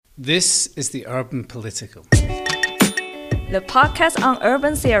This is the Urban Political, the podcast on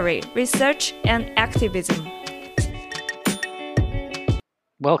urban theory, research, and activism.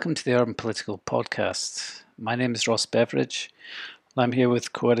 Welcome to the Urban Political podcast. My name is Ross Beveridge, and I'm here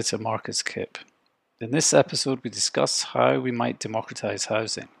with co-editor Marcus Kipp. In this episode, we discuss how we might democratise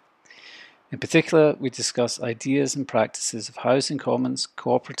housing. In particular, we discuss ideas and practices of housing commons,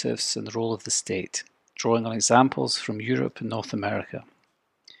 cooperatives, and the role of the state, drawing on examples from Europe and North America.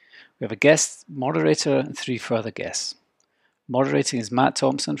 We have a guest moderator and three further guests. Moderating is Matt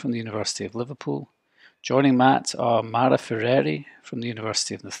Thompson from the University of Liverpool. Joining Matt are Mara Ferreri from the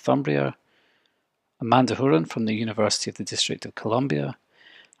University of Northumbria, Amanda Huron from the University of the District of Columbia,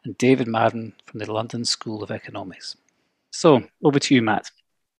 and David Madden from the London School of Economics. So, over to you, Matt.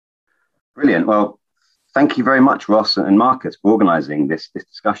 Brilliant. Well, thank you very much, Ross and Marcus, for organising this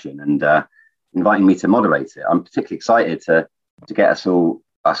discussion and inviting me to moderate it. I'm particularly excited to get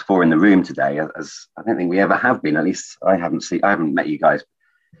us four in the room today, as I don't think we ever have been. At least I haven't met you guys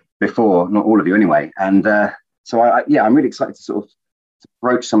before, not all of you anyway. And so I'm really excited to sort of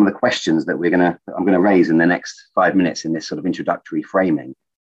broach some of the questions that I'm going to raise in the next 5 minutes in this sort of introductory framing,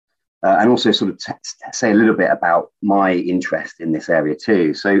 and also sort of say a little bit about my interest in this area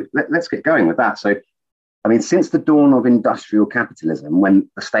too. So let's get going with that. So, I mean, since the dawn of industrial capitalism, when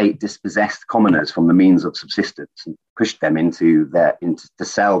the state dispossessed commoners from the means of subsistence and pushed them to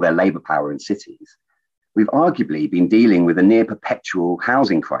sell their labour power in cities, we've arguably been dealing with a near perpetual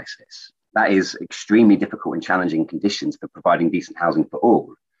housing crisis. That is extremely difficult and challenging conditions for providing decent housing for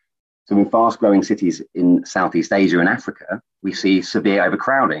all. So in fast-growing cities in Southeast Asia and Africa, we see severe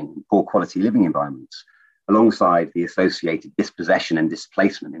overcrowding, poor quality living environments, alongside the associated dispossession and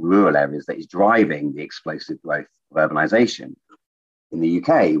displacement in rural areas that is driving the explosive growth of urbanisation. In the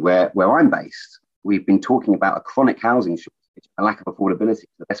UK, where I'm based, we've been talking about a chronic housing shortage and lack of affordability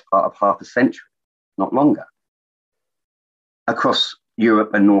for the best part of half a century, not longer. Across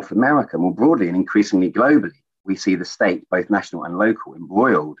Europe and North America, more broadly and increasingly globally, we see the state, both national and local,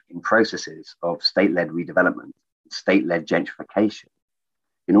 embroiled in processes of state-led redevelopment, state-led gentrification,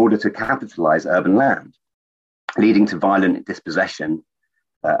 in order to capitalise urban land, leading to violent dispossession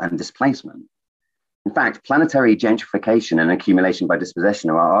and displacement. In fact, planetary gentrification and accumulation by dispossession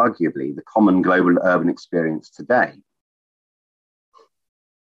are arguably the common global urban experience today.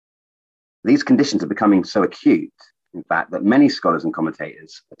 These conditions are becoming so acute, in fact, that many scholars and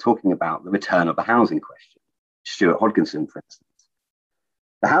commentators are talking about the return of the housing question. Stuart Hodgkinson, for instance.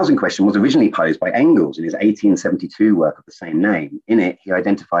 The housing question was originally posed by Engels in his 1872 work of the same name. In it, he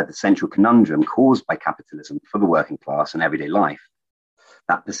identified the central conundrum caused by capitalism for the working class and everyday life.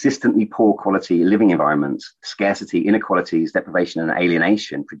 That persistently poor quality living environments, scarcity, inequalities, deprivation, and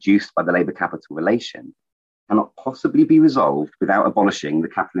alienation produced by the labour capital relation cannot possibly be resolved without abolishing the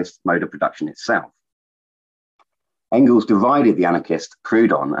capitalist mode of production itself. Engels derided the anarchist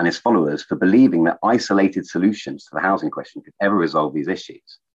Proudhon and his followers for believing that isolated solutions to the housing question could ever resolve these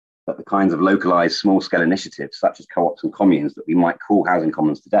issues, that the kinds of localized small-scale initiatives such as co-ops and communes that we might call housing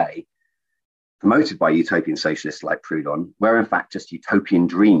commons today, promoted by utopian socialists like Proudhon, were in fact just utopian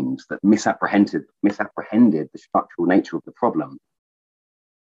dreams that misapprehended the structural nature of the problem.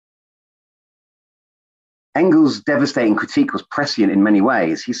 Engels' devastating critique was prescient in many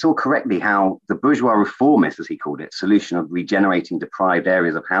ways. He saw correctly how the bourgeois reformist, as he called it, solution of regenerating deprived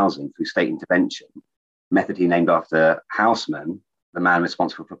areas of housing through state intervention, a method he named after Haussmann, the man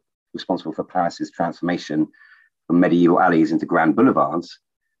responsible for Paris's transformation from medieval alleys into grand boulevards,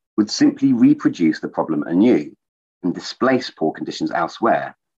 would simply reproduce the problem anew and displace poor conditions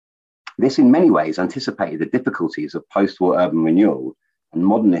elsewhere. This in many ways anticipated the difficulties of post-war urban renewal and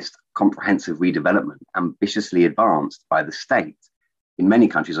modernist comprehensive redevelopment ambitiously advanced by the state in many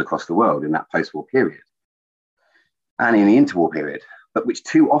countries across the world in that post-war period and in the interwar period, but which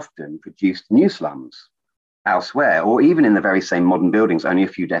too often produced new slums elsewhere, or even in the very same modern buildings only a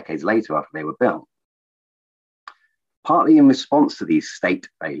few decades later after they were built. Partly in response to these state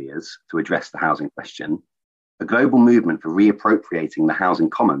failures to address the housing question, a global movement for reappropriating the housing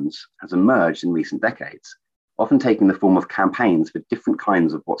commons has emerged in recent decades, often taking the form of campaigns for different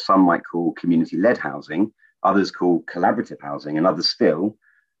kinds of what some might call community-led housing, others call collaborative housing, and others still,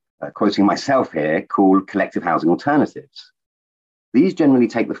 quoting myself here, call collective housing alternatives. These generally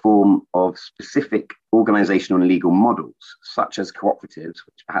take the form of specific organizational and legal models, such as cooperatives,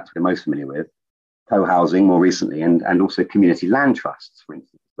 which perhaps we're most familiar with, co-housing more recently, and also community land trusts, for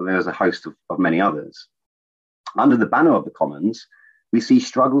instance. So there's a host of many others. Under the banner of the commons, we see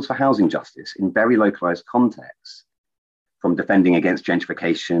struggles for housing justice in very localized contexts. from defending against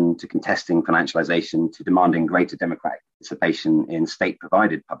gentrification to contesting financialization to demanding greater democratic participation in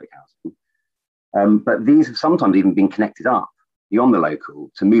state-provided public housing. But these have sometimes even been connected up beyond the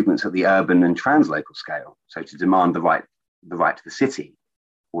local to movements at the urban and translocal scale. So to demand the right to the city,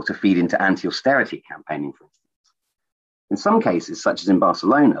 or to feed into anti-austerity campaigning, for instance. In some cases, such as in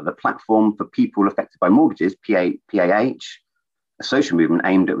Barcelona, the Platform for People Affected by Mortgages, PAH, a social movement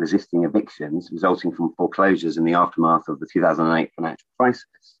aimed at resisting evictions resulting from foreclosures in the aftermath of the 2008 financial crisis,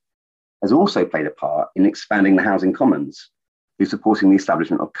 has also played a part in expanding the housing commons through supporting the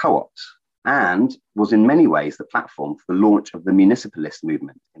establishment of co-ops, and was in many ways the platform for the launch of the municipalist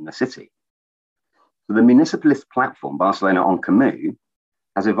movement in the city. So the municipalist platform, Barcelona en Comú,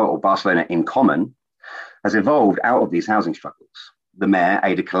 has evolved, or Barcelona in Common, has evolved out of these housing struggles. The mayor,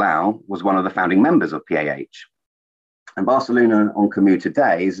 Ada Colau, was one of the founding members of PAH. And Barcelona en Comú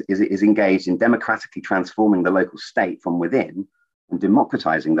today is engaged in democratically transforming the local state from within and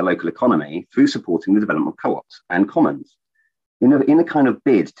democratizing the local economy through supporting the development of co-ops and commons in a kind of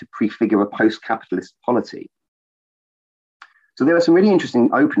bid to prefigure a post-capitalist polity. So there are some really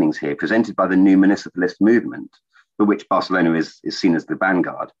interesting openings here presented by the new municipalist movement, for which Barcelona is seen as the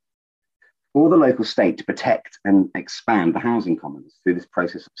vanguard, for the local state to protect and expand the housing commons through this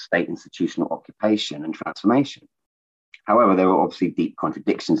process of state institutional occupation and transformation. However, there are obviously deep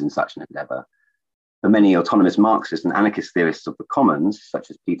contradictions in such an endeavour. For many autonomous Marxist and anarchist theorists of the commons, such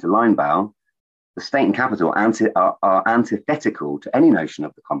as Peter Linebaugh, the state and capital are antithetical to any notion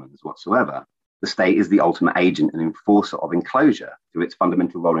of the commons whatsoever. The state is the ultimate agent and enforcer of enclosure through its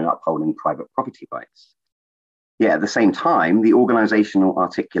fundamental role in upholding private property rights. Yet at the same time, the organisational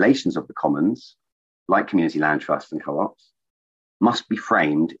articulations of the commons, like community land trusts and co-ops, must be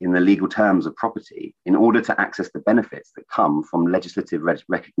framed in the legal terms of property in order to access the benefits that come from legislative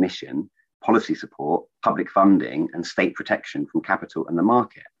recognition, policy support, public funding, and state protection from capital and the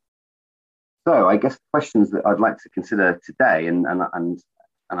market. So I guess the questions that I'd like to consider today, and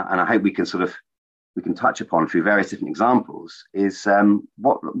I hope we can touch upon through various different examples, is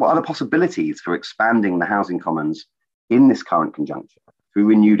what are the possibilities for expanding the housing commons in this current conjuncture through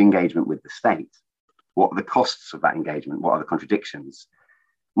renewed engagement with the state? What are the costs of that engagement? What are the contradictions?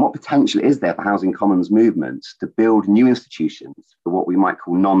 And what potential is there for housing commons movements to build new institutions for what we might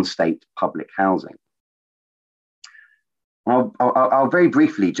call non-state public housing? I'll very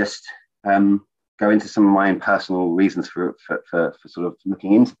briefly just go into some of my own personal reasons for sort of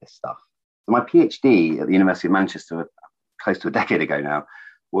looking into this stuff. So my PhD at the University of Manchester, close to a decade ago now,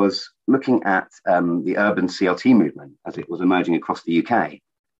 was looking at the urban CLT movement as it was emerging across the UK.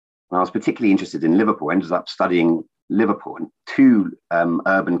 And I was particularly interested in Liverpool. I ended up studying Liverpool and two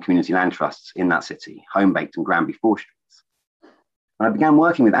urban community land trusts in that city, Homebaked and Granby Four Streets. And I began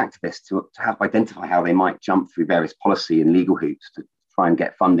working with activists to help identify how they might jump through various policy and legal hoops to try and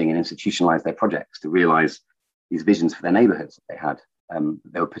get funding and institutionalize their projects to realize these visions for their neighborhoods that they had.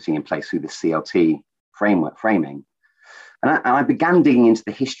 They were putting in place through the CLT framing. And I began digging into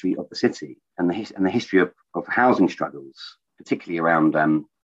the history of the city and the history of housing struggles, particularly around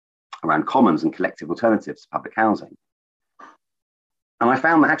commons and collective alternatives to public housing. And I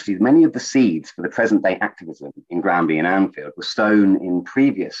found that actually many of the seeds for the present day activism in Granby and Anfield were sown in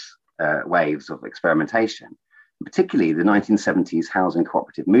previous waves of experimentation, particularly the 1970s housing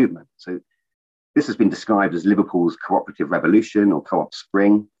cooperative movement. So this has been described as Liverpool's cooperative revolution or co-op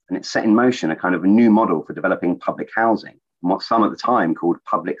spring, and it set in motion a kind of a new model for developing public housing, and what some at the time called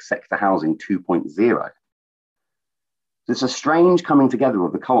public sector housing 2.0. There's a strange coming together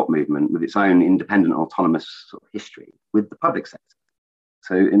of the co-op movement with its own independent autonomous sort of history with the public sector.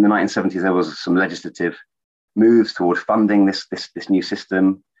 So in the 1970s, there was some legislative moves toward funding this new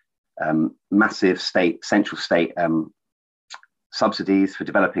system, massive central state subsidies for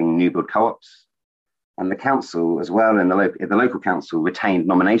developing new build co-ops. And the council as well, and the local council retained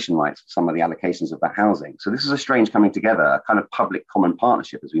nomination rights for some of the allocations of that housing. So this is a strange coming together, a kind of public common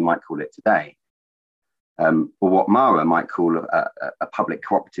partnership, as we might call it today. Or what Mara might call a public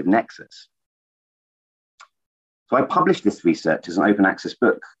cooperative nexus. So I published this research as an open access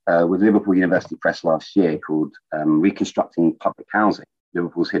book with Liverpool University Press last year called Reconstructing Public Housing,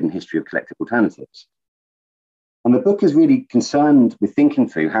 Liverpool's Hidden History of Collective Alternatives. And the book is really concerned with thinking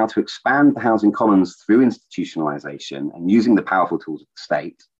through how to expand the housing commons through institutionalization and using the powerful tools of the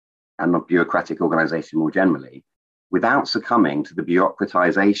state and of bureaucratic organization more generally, without succumbing to the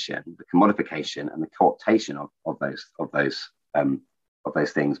bureaucratization, the commodification, and the co-optation of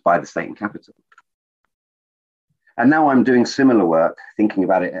those things by the state and capital. And now I'm doing similar work, thinking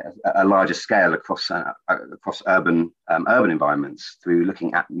about it at a larger scale across urban environments through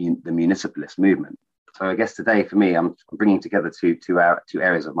looking at the municipalist movement. So I guess today for me, I'm bringing together two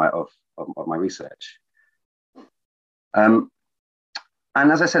areas of my research. And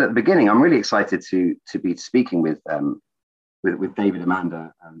as I said at the beginning, I'm really excited to be speaking with David,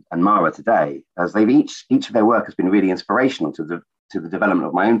 Amanda, and Mara today, as they've each of their work has been really inspirational to the development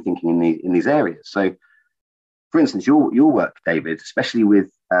of my own thinking in these areas. So, for instance, your work, David, especially with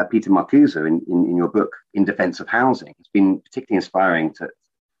Peter Marcuse in your book In Defense of Housing, has been particularly inspiring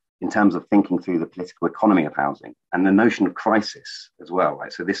in terms of thinking through the political economy of housing and the notion of crisis as well,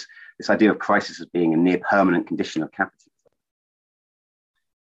 right? So this idea of crisis as being a near permanent condition of capitalism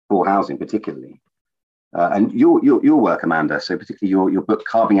for housing, particularly. And your work, Amanda, so particularly your book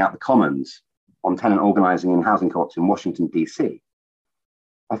Carving Out the Commons on tenant organising in housing co-ops in Washington, DC,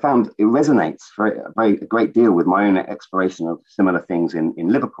 I found it resonates a great deal with my own exploration of similar things in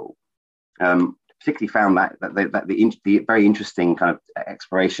Liverpool. Particularly found that the very interesting kind of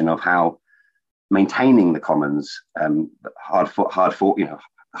exploration of how maintaining the commons, hard fought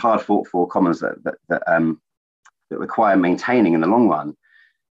for commons that require maintaining in the long run,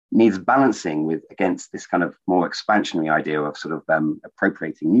 needs balancing against this kind of more expansionary idea of sort of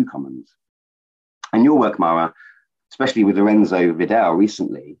appropriating new commons. And your work, Mara, especially with Lorenzo Vidal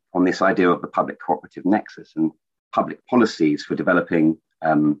recently, on this idea of the public cooperative nexus and public policies for developing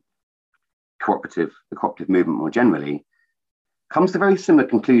the cooperative movement more generally, comes to very similar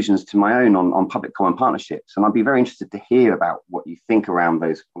conclusions to my own on public-common partnerships. And I'd be very interested to hear about what you think around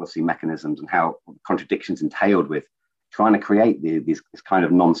those policy mechanisms and how contradictions entailed with trying to create this kind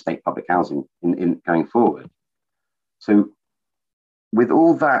of non-state public housing in going forward. So with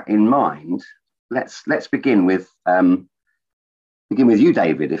all that in mind, let's begin with you,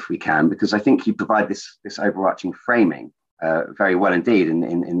 David, if we can, because I think you provide this overarching framing very well indeed in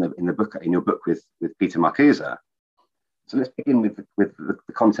your book with Peter Marcuse. So let's begin with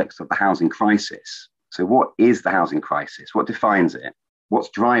the context of the housing crisis. So what is the housing crisis? What defines it? What's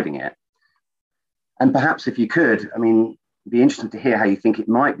driving it? And perhaps if you could, I mean, it'd be interesting to hear how you think it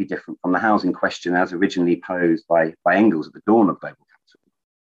might be different from the housing question as originally posed by Engels at the dawn of global capitalism.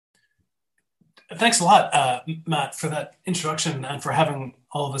 Thanks a lot, Matt, for that introduction and for having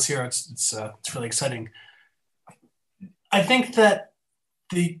all of us here. It's really exciting. I think that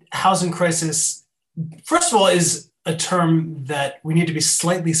the housing crisis, first of all, is a term that we need to be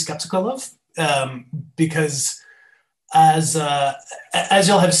slightly skeptical of, because as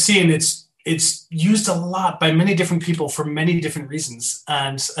you'll have seen, it's used a lot by many different people for many different reasons.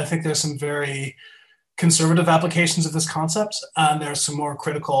 And I think there's some very conservative applications of this concept, and there are some more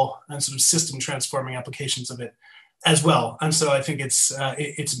critical and sort of system transforming applications of it as well. And so I think it's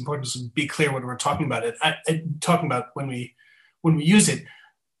important to be clear what we're talking about when we use it.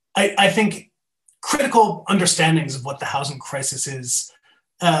 I think critical understandings of what the housing crisis is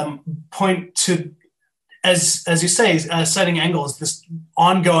point to, as you say, citing Engels, this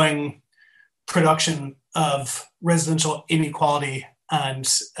ongoing production of residential inequality and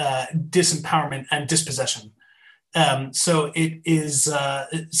disempowerment and dispossession. So it is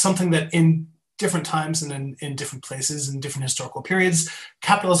something that in different times and in different places and different historical periods,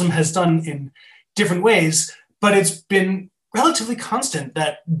 capitalism has done in different ways, but it's been relatively constant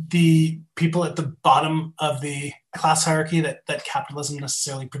that the people at the bottom of the class hierarchy that capitalism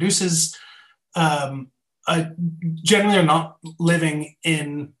necessarily produces generally are not living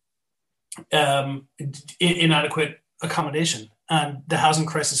in inadequate accommodation. And the housing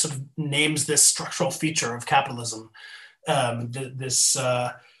crisis sort of names this structural feature of capitalism.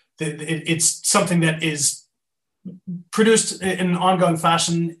 It's something that is produced in an ongoing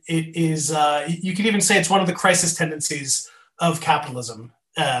fashion. It is, you could even say it's one of the crisis tendencies of capitalism,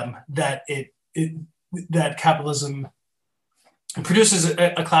 that capitalism produces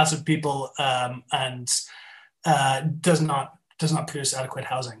a class of people and does not produce adequate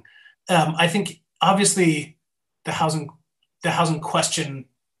housing. I think obviously the housing question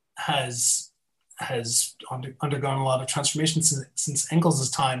has undergone a lot of transformation since Engels'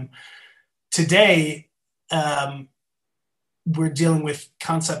 time. Today, we're dealing with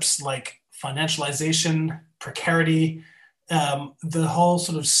concepts like financialization, precarity, the whole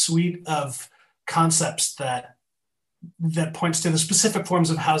sort of suite of concepts that points to the specific forms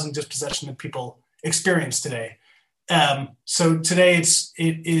of housing dispossession that people experience today. So today it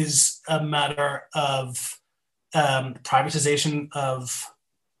is a matter of privatization of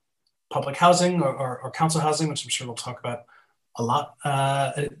public housing or council housing, which I'm sure we'll talk about a lot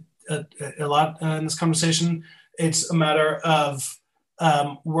in this conversation. It's a matter of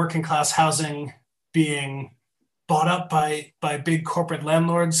working class housing being bought up by big corporate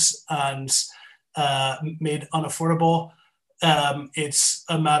landlords and made unaffordable. It's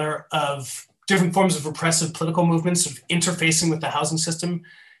a matter of different forms of repressive political movements sort of interfacing with the housing system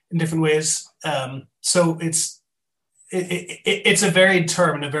in different ways. So it's a varied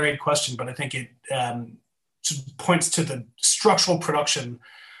term and a varied question, but I think it sort of points to the structural production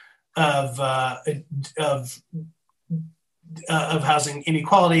of housing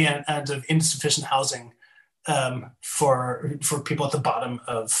inequality and of insufficient housing for people at the bottom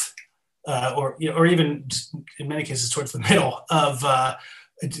of, or even in many cases towards the middle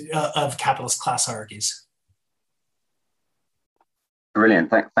of capitalist class hierarchies.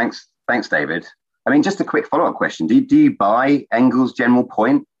 Brilliant. Thanks, David. I mean, just a quick follow-up question: Do you buy Engels' general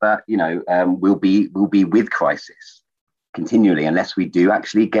point that we'll be with crisis continually unless we do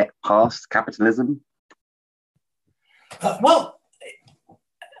actually get past capitalism? Well,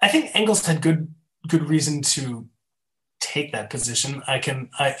 I think Engels had good reason to take that position. I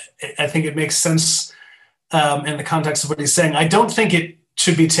think it makes sense in the context of what he's saying. I don't think it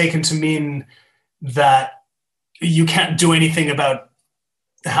should be taken to mean that you can't do anything about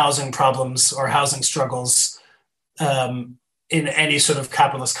housing problems or housing struggles in any sort of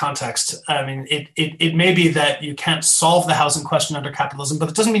capitalist context. I mean, it may be that you can't solve the housing question under capitalism, but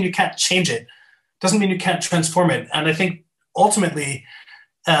it doesn't mean you can't change it. It doesn't mean you can't transform it. And I think ultimately,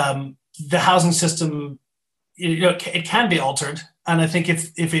 the housing system, it can be altered. And I think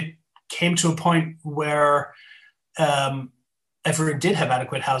if it came to a point where everyone did have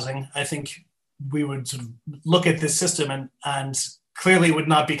adequate housing, I think we would sort of look at this system and clearly would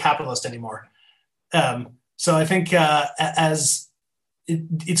not be capitalist anymore. So I think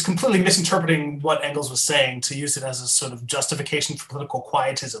it's completely misinterpreting what Engels was saying to use it as a sort of justification for political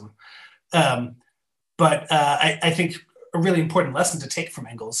quietism. But I think a really important lesson to take from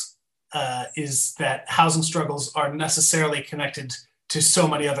Engels is that housing struggles are necessarily connected to so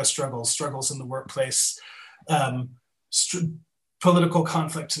many other struggles in the workplace, political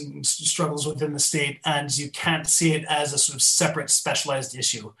conflict and struggles within the state, and you can't see it as a sort of separate specialized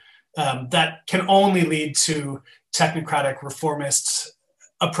issue. That can only lead to technocratic reformist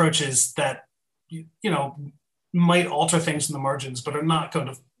approaches that might alter things in the margins, but are not going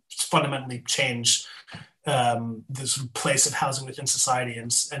to fundamentally change the sort of place of housing within society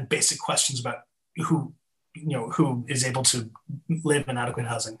and basic questions about who is able to live in adequate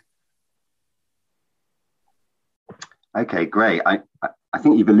housing. Okay, great. I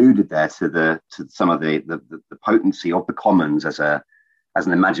think you've alluded there to some of the potency of the commons as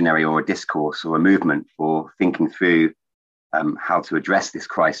an imaginary or a discourse or a movement for thinking through how to address this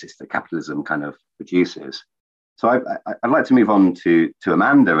crisis that capitalism kind of produces. So I'd like to move on to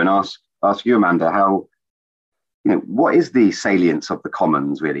Amanda and ask you, Amanda, how what is the salience of the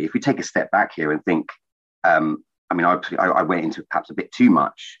commons really? If we take a step back here and think, I went into perhaps a bit too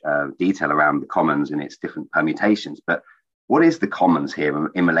much detail around the commons and its different permutations, but what is the commons here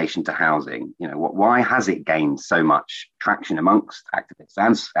in relation to housing? Why has it gained so much traction amongst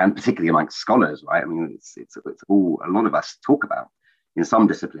activists and particularly amongst scholars, right? I mean, it's all a lot of us talk about in some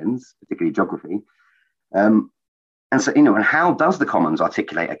disciplines, particularly geography. And so, and how does the commons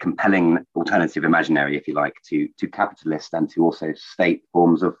articulate a compelling alternative imaginary, if you like, to capitalist and to also state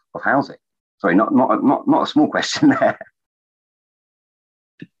forms of housing? Sorry, not a small question there.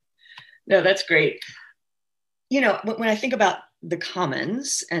 No, that's great. When I think about the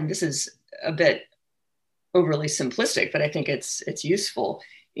commons, and this is a bit overly simplistic, but I think it's useful.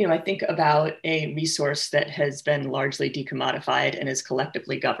 I think about a resource that has been largely decommodified and is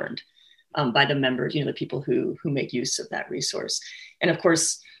collectively governed by the members, the people who make use of that resource. And of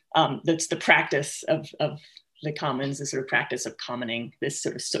course, that's the practice of the commons, the sort of practice of commoning, this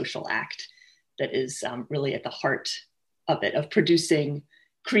sort of social act that is really at the heart of it, of producing,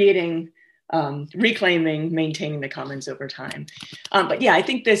 creating, reclaiming, maintaining the commons over time. But yeah, I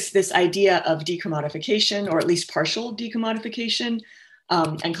think this idea of decommodification, or at least partial decommodification,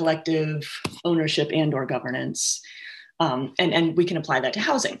 and collective ownership and or governance, and we can apply that to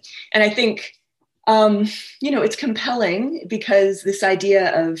housing. And I think, it's compelling because this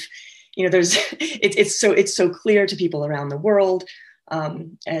idea of, it's so clear to people around the world,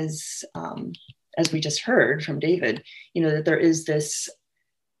 as we just heard from David, that there is this,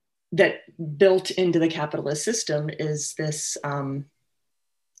 that built into the capitalist system is this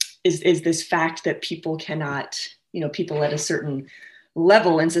fact that people cannot, people at a certain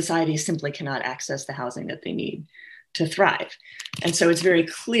level in society simply cannot access the housing that they need to thrive. And so it's very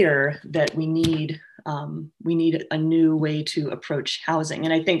clear that we need a new way to approach housing.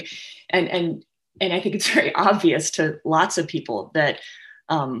 And I think, and I think it's very obvious to lots of people that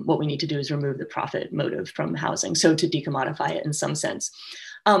what we need to do is remove the profit motive from housing. So to decommodify it in some sense.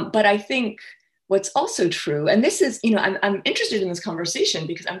 But I think what's also true, and this is, I'm interested in this conversation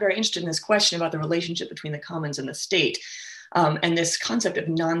because I'm very interested in this question about the relationship between the commons and the state. And this concept of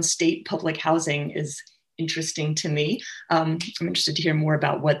non-state public housing is interesting to me. I'm interested to hear more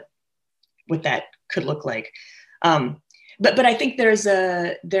about what that could look like. But I think there is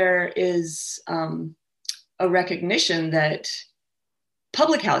a recognition that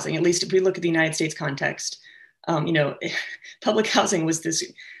public housing, at least if we look at the United States context, public housing was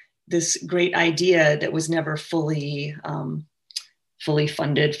this great idea that was never fully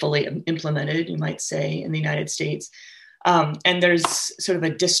funded, fully implemented, you might say, in the United States. And there's sort of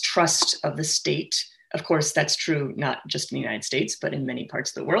a distrust of the state. Of course, that's true not just in the United States, but in many parts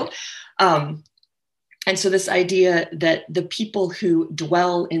of the world. And so this idea that the people who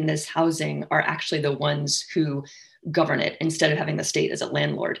dwell in this housing are actually the ones who govern it instead of having the state as a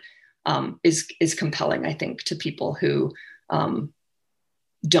landlord is compelling, I think, to people who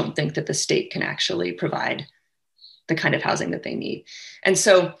don't think that the state can actually provide the kind of housing that they need. And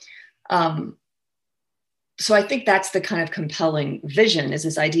so I think that's the kind of compelling vision, is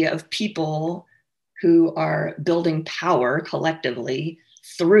this idea of people who are building power collectively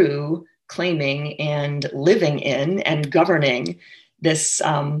through claiming and living in and governing this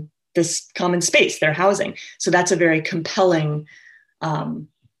common space, their housing. So that's a very compelling,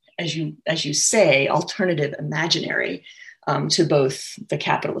 as you say, alternative imaginary to both the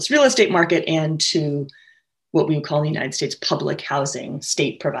capitalist real estate market and to what we would call in the United States public housing,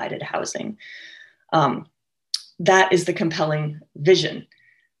 state-provided housing. That is the compelling vision.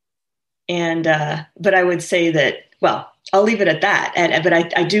 And but I would say that, well, I'll leave it at that.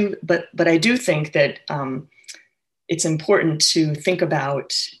 But I do think that it's important to think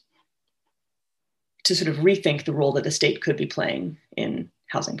about, to sort of rethink the role that the state could be playing in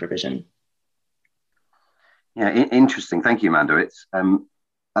housing provision. Yeah, interesting. Thank you, Amanda. It's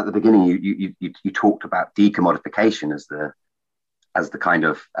at the beginning you talked about decommodification as the kind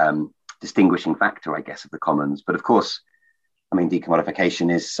of distinguishing factor, I guess, of the commons. But of course, I mean,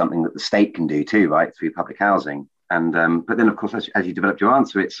 decommodification is something that the state can do too, right, through public housing. And but then, of course, as you developed your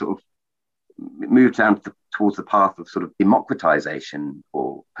answer, it sort of moved down towards the path of sort of democratization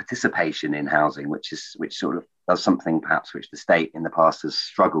or participation in housing, which sort of does something perhaps which the state in the past has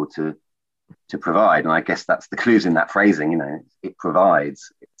struggled to provide. And I guess that's the clues in that phrasing. It provides.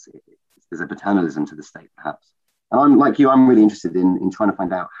 There's a paternalism to the state, perhaps. And I'm like you. I'm really interested in trying to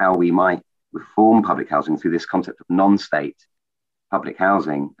find out how we might reform public housing through this concept of non-state public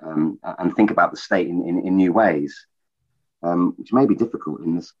housing, and think about the state in new ways, which may be difficult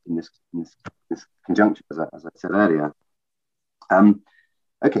in this conjuncture, as I said earlier.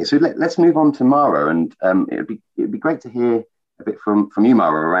 Okay, so let's move on to Mara, and it'd be great to hear a bit from you,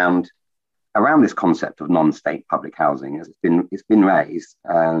 Mara, around this concept of non-state public housing, as it's been raised.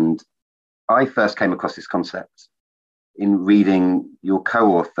 And I first came across this concept in reading your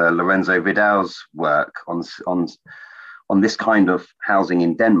co-author Lorenzo Vidal's work on this kind of housing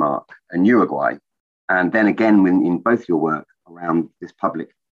in Denmark and Uruguay, and then again in both your work around this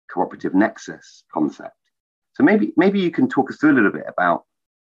public cooperative nexus concept. So maybe you can talk us through a little bit about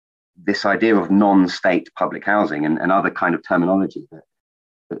this idea of non-state public housing and other kind of terminology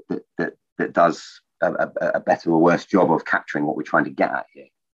that does a better or worse job of capturing what we're trying to get at here.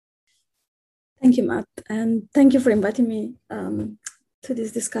 Thank you, Matt, and thank you for inviting me to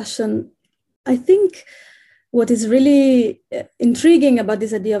this discussion. I think what is really intriguing about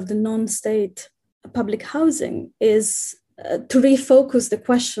this idea of the non-state public housing is to refocus the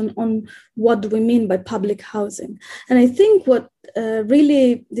question on what do we mean by public housing. And I think what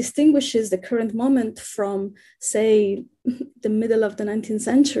really distinguishes the current moment from, say, the middle of the 19th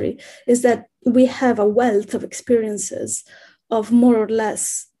century is that we have a wealth of experiences of more or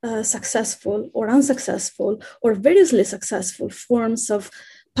less successful or unsuccessful or variously successful forms of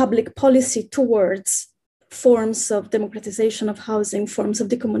public policy towards forms of democratization of housing, forms of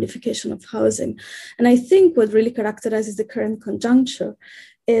decommodification of housing. And I think what really characterizes the current conjuncture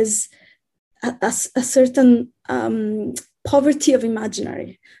is a certain poverty of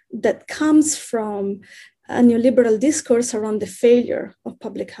imaginary that comes from a neoliberal discourse around the failure of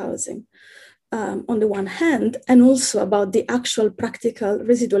public housing on the one hand, and also about the actual practical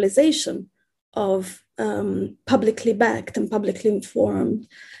residualization of publicly backed and publicly informed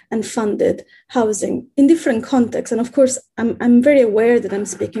and funded housing in different contexts. And of course, I'm very aware that I'm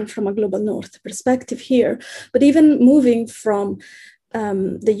speaking from a global north perspective here, but even moving from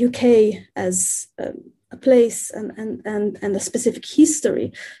the UK as a place and a specific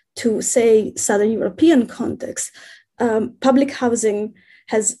history to, say, Southern European context, public housing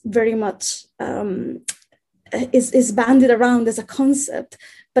has very much is bandied around as a concept,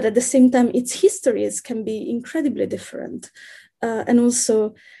 but at the same time, its histories can be incredibly different, and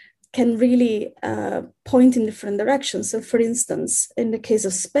also can really point in different directions. So, for instance, in the case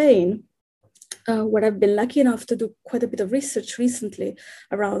of Spain, where I've been lucky enough to do quite a bit of research recently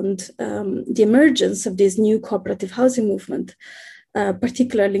around the emergence of this new cooperative housing movement,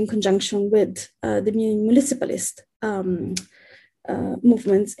 particularly in conjunction with the municipalist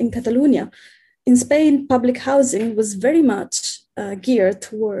movements in Catalonia. In Spain, public housing was very much geared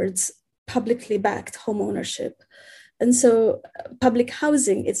towards publicly backed home ownership. And so public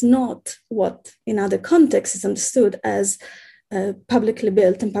housing is not what in other contexts is understood as publicly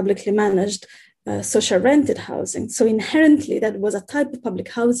built and publicly managed social rented housing. So inherently, that was a type of public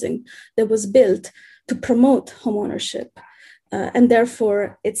housing that was built to promote home ownership. And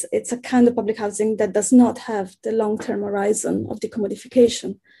therefore, it's a kind of public housing that does not have the long-term horizon of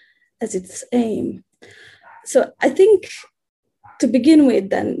decommodification as its aim. So I think to begin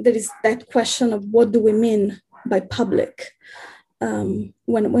with, then, there is that question of what do we mean by public when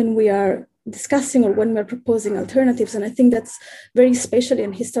we are discussing or when we're proposing alternatives. And I think that's very spatially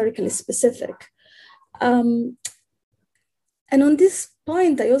and historically specific. And on this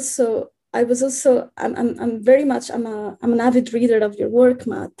point, I'm an avid reader of your work,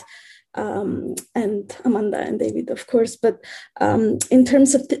 Matt, and Amanda and David, of course, but in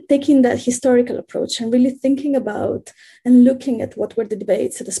terms of taking that historical approach and really thinking about and looking at what were the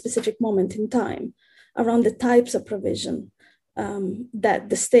debates at a specific moment in time around the types of provision that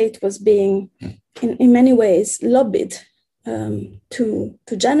the state was being, in many ways, lobbied to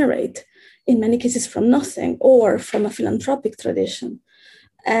generate, in many cases from nothing or from a philanthropic tradition.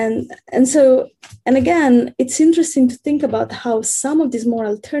 And again, it's interesting to think about how some of these more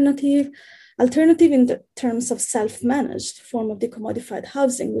alternative in the terms of self-managed form of decommodified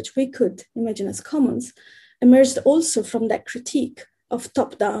housing, which we could imagine as commons, emerged also from that critique of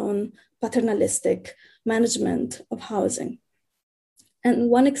top-down, paternalistic management of housing. And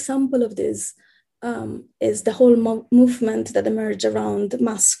one example of this is the whole movement that emerged around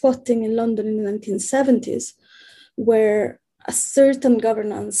mass squatting in London in the 1970s, where a certain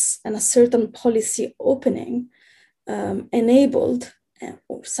governance and a certain policy opening enabled,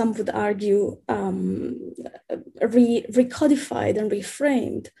 or some would argue, recodified and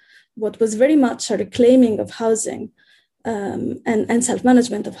reframed what was very much a reclaiming of housing and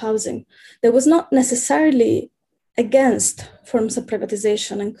self-management of housing. That was not necessarily against forms of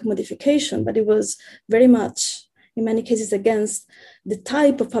privatization and commodification, but it was very much, in many cases, against the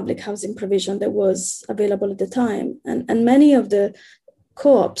type of public housing provision that was available at the time. And many of the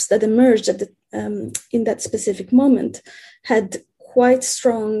co-ops that emerged in that specific moment had quite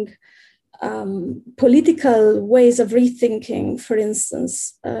strong political ways of rethinking, for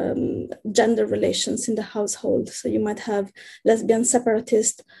instance, gender relations in the household. So you might have lesbian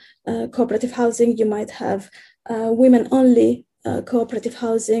separatist cooperative housing, you might have women-only cooperative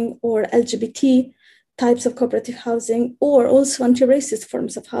housing, or LGBT types of cooperative housing, or also anti-racist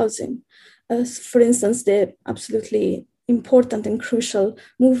forms of housing. For instance, the absolutely important and crucial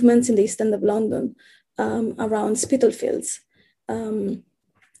movements in the East End of London around Spitalfields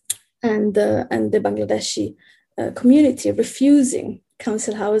and the Bangladeshi community refusing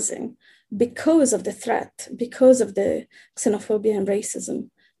council housing because of the threat, because of the xenophobia and racism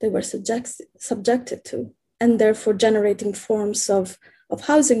they were subjected to, and therefore generating forms of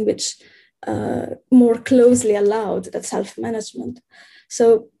housing which more closely allowed that self-management.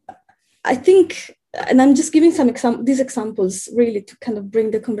 So I think, and I'm just giving these examples really to kind of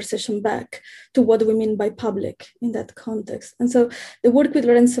bring the conversation back to what do we mean by public in that context. And so the work with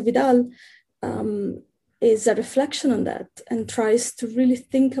Lorenzo Vidal is a reflection on that and tries to really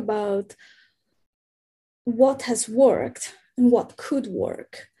think about what has worked and what could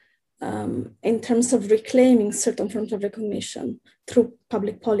work in terms of reclaiming certain forms of recognition through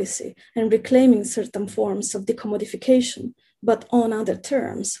public policy and reclaiming certain forms of decommodification, but on other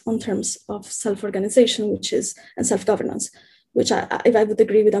terms, on terms of self-organization, and self-governance, which if I would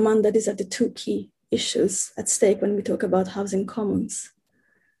agree with Amanda, these are the two key issues at stake when we talk about housing commons.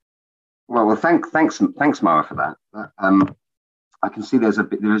 Well, thanks, Mara, for that. I can see there is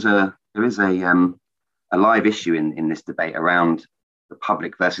a live issue in this debate around the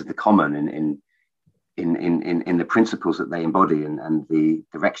public versus the common in the principles that they embody and the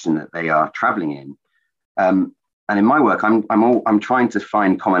direction that they are traveling in. And in my work, I'm trying to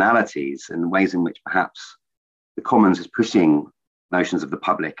find commonalities and ways in which perhaps the commons is pushing notions of the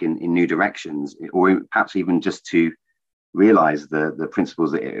public in new directions, or perhaps even just to realize the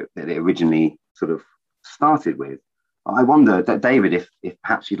principles that it originally sort of started with. I wonder, David, if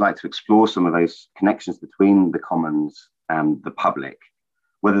perhaps you'd like to explore some of those connections between the commons and the public,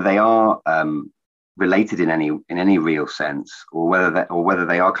 whether they are related in any real sense, or whether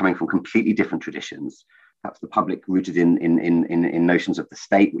they are coming from completely different traditions. Perhaps the public rooted in notions of the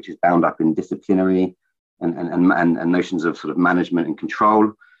state, which is bound up in disciplinary and notions of sort of management and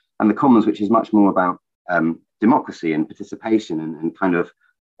control, and the commons, which is much more about democracy and participation and kind of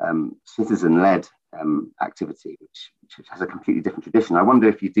citizen-led activity, which has a completely different tradition. I wonder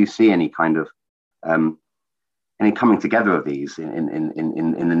if you do see any kind of any coming together of these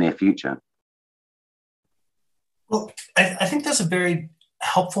in the near future. Well, I think that's a very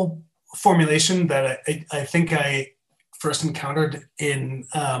helpful formulation that I think I first encountered in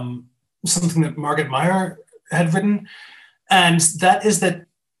something that Margaret Meyer had written, and that is that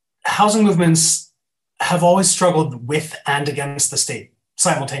housing movements have always struggled with and against the state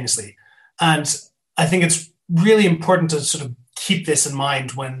simultaneously. And I think it's really important to sort of keep this in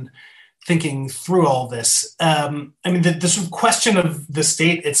mind when thinking through all this. I mean, the sort of question of the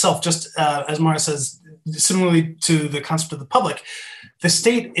state itself, just as Mara says, similarly to the concept of the public, the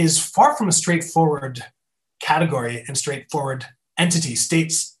state is far from a straightforward category and straightforward entity.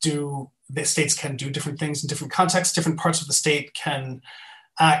 States can do different things in different contexts. Different parts of the state can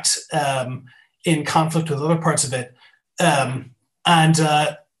act in conflict with other parts of it. And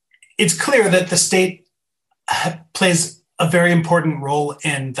it's clear that the state plays a very important role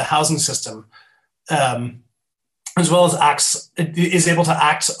in the housing system, as well as is able to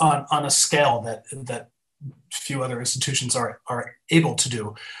act on a scale that few other institutions are able to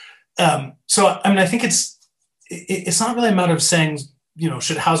do. So, I mean, I think it's not really a matter of saying,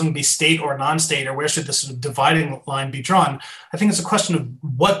 should housing be state or non-state, or where should this sort of dividing line be drawn? I think it's a question of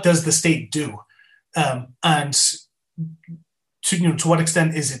what does the state do, and to what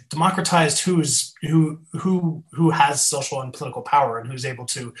extent is it democratized? Who has social and political power, and who's able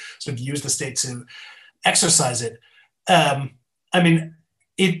to sort of use the state to exercise it? I mean,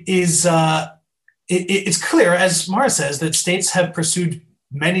 it is. It's clear, as Mara says, that states have pursued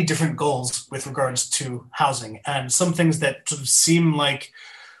many different goals with regards to housing, and some things that sort of seem like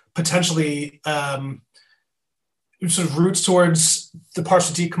potentially sort of routes towards the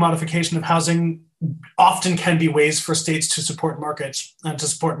partial decommodification of housing often can be ways for states to support markets and to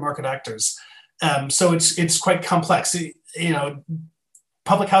support market actors. So it's quite complex.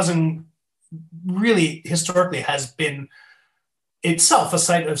 Public housing really historically has been itself a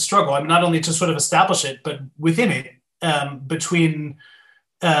site of struggle. I mean, not only to sort of establish it, but within it, between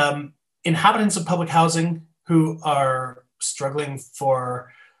inhabitants of public housing who are struggling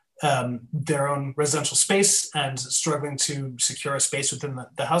for their own residential space and struggling to secure a space within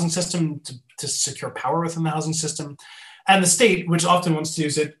the housing system, to secure power within the housing system, and the state, which often wants to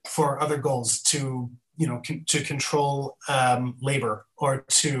use it for other goals, to control labor, or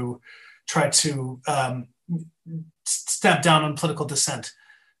to try to stamp down on political dissent.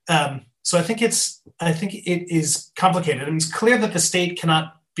 So I think it is complicated. I mean, it's clear that the state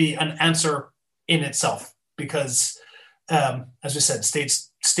cannot be an answer in itself, because, as we said,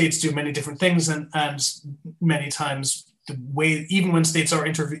 states do many different things, and many times the way, even when states are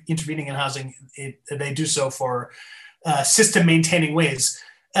intervening in housing, they do so for system maintaining ways.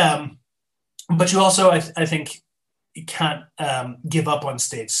 But you also, I think, you can't give up on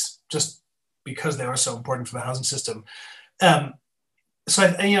states just because they are so important for the housing system. So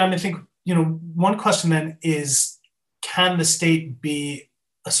I think one question then is, can the state be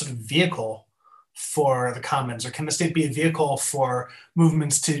a sort of vehicle for the commons, or can the state be a vehicle for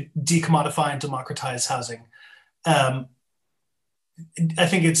movements to decommodify and democratize housing? I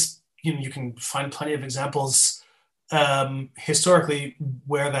think it's, you can find plenty of examples historically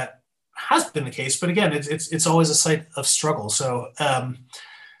where that has been the case, but again, it's always a site of struggle. So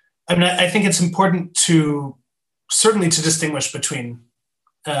I think it's important to distinguish between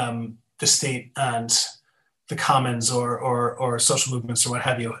the state and the commons or social movements or what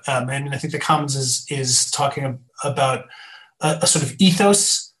have you. I think the commons is talking about a sort of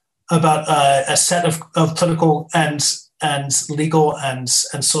ethos, about a set of political and legal and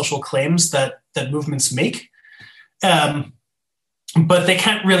social claims that movements make, but they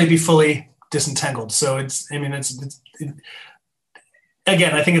can't really be fully disentangled. So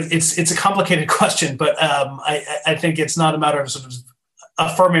again, I think it's a complicated question, but I think it's not a matter of sort of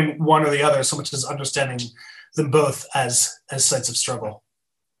affirming one or the other so much as understanding them both as sites of struggle.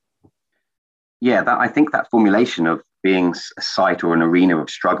 Yeah, I think that formulation of being a site or an arena of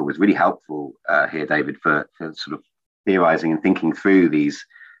struggle was really helpful here, David, for sort of theorizing and thinking through these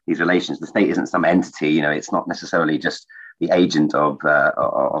relations. The state isn't some entity, it's not necessarily just agent of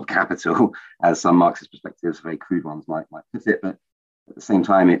capital, as some Marxist perspectives, very crude ones, might put it. But at the same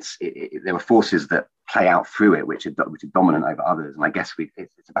time, there are forces that play out through it, which are dominant over others. And I guess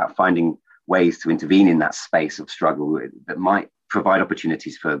it's about finding ways to intervene in that space of struggle that might provide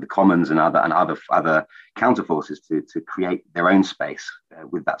opportunities for the commons and other counter forces to create their own space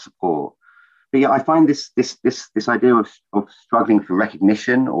with that support. But yeah, I find this idea of struggling for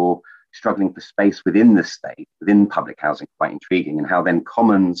recognition or struggling for space within the state, within public housing, quite intriguing, and how then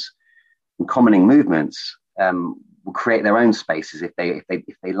commons and commoning movements will create their own spaces if they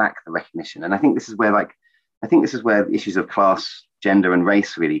lack the recognition. And I think this is where issues of class, gender, and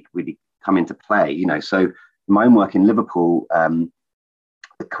race really come into play. So in my own work in Liverpool,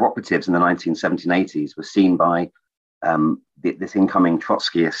 the cooperatives in the 1970s and 80s were seen by this incoming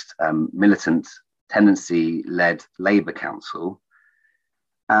Trotskyist militant tendency-led Labour Council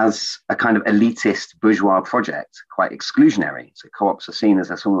as a kind of elitist bourgeois project, quite exclusionary. So co-ops are seen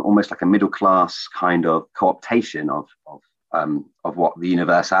as almost like a middle-class kind of co-optation of what the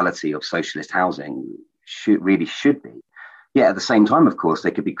universality of socialist housing should be. Yet at the same time, of course,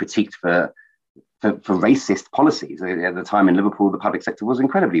 they could be critiqued for racist policies. At the time in Liverpool, the public sector was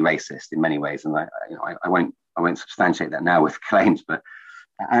incredibly racist in many ways, and I won't substantiate that now with claims,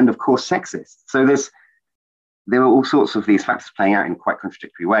 and of course sexist. So there are all sorts of these factors playing out in quite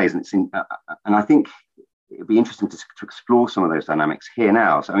contradictory ways, and and I think it'd be interesting to explore some of those dynamics here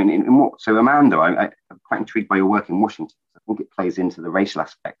now. So so Amanda, I'm quite intrigued by your work in Washington. I think it plays into the racial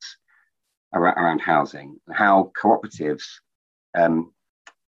aspects around housing and how cooperatives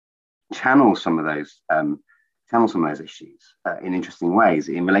channel some of those issues in interesting ways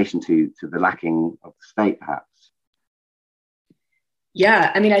in relation to the lacking of the state, perhaps.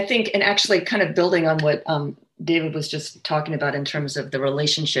 Yeah, I think, and actually kind of building on what David was just talking about in terms of the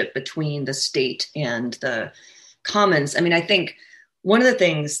relationship between the state and the commons. I think one of the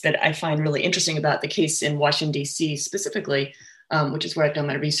things that I find really interesting about the case in Washington, D.C. specifically, which is where I've done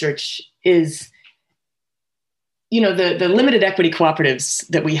my research, is the limited equity cooperatives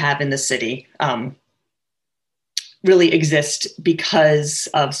that we have in the city really exist because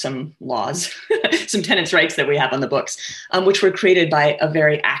of some laws, some tenants' rights that we have on the books, which were created by a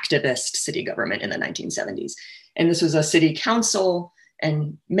very activist city government in the 1970s. And this was a city council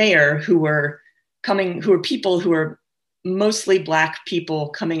and mayor who were people who were mostly Black people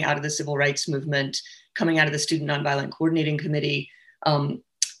coming out of the civil rights movement, coming out of the Student Nonviolent Coordinating Committee,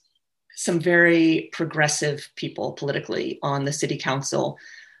 some very progressive people politically on the city council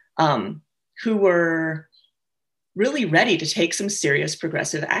who were really ready to take some serious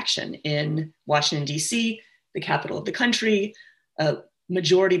progressive action in Washington, D.C., the capital of the country, a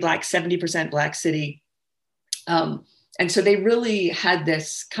majority Black, 70% Black city. And so they really had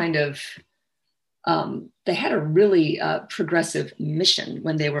this kind of, they had a really progressive mission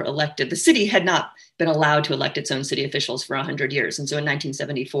when they were elected. The city had not been allowed to elect its own city officials for 100 years. And so in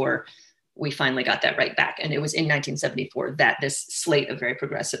 1974, we finally got that right back. And it was in 1974 that this slate of very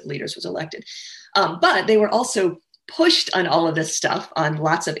progressive leaders was elected. But they were also pushed on all of this stuff, on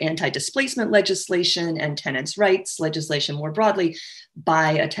lots of anti-displacement legislation and tenants' rights legislation more broadly,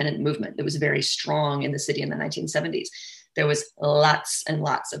 by a tenant movement that was very strong in the city in the 1970s. There was lots and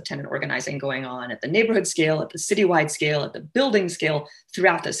lots of tenant organizing going on at the neighborhood scale, at the citywide scale, at the building scale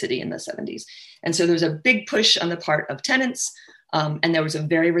throughout the city in the 70s. And so there was a big push on the part of tenants, and there was a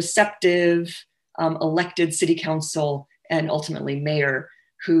very receptive elected city council and ultimately mayor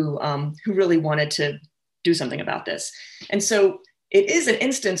who really wanted to do something about this. And so it is an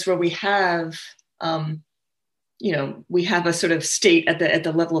instance where we have, we have a sort of state at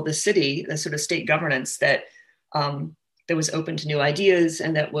the level of the city, a sort of state governance that was open to new ideas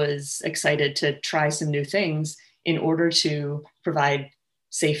and that was excited to try some new things in order to provide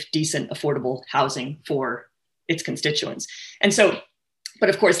safe, decent, affordable housing for its constituents. And so, but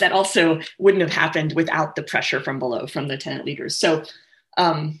of course, that also wouldn't have happened without the pressure from below, from the tenant leaders. So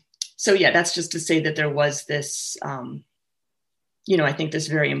yeah, that's just to say that there was this, I think this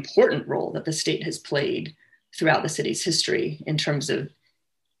very important role that the state has played throughout the city's history in terms of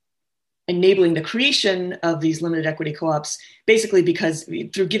enabling the creation of these limited equity co-ops, basically because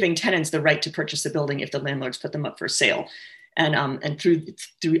through giving tenants the right to purchase a building if the landlords put them up for sale. And through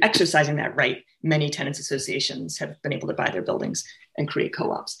exercising that right, many tenants associations have been able to buy their buildings and create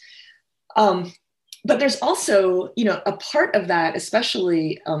co-ops. But there's also, a part of that,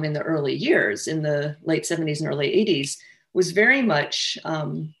 especially in the early years, in the late 70s and early 80s, was very much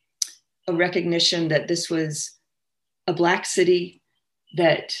a recognition that this was a Black city,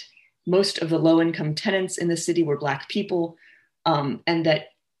 that most of the low-income tenants in the city were Black people, and that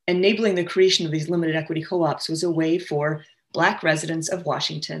enabling the creation of these limited equity co-ops was a way for Black residents of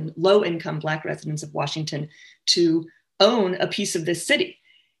Washington, low-income Black residents of Washington, to own a piece of this city.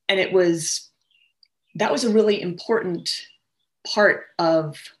 And that was a really important part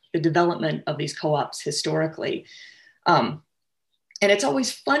of the development of these co-ops historically. And it's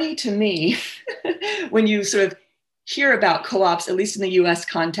always funny to me when you sort of hear about co-ops, at least in the US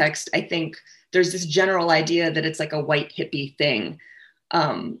context. I think there's this general idea that it's like a white hippie thing,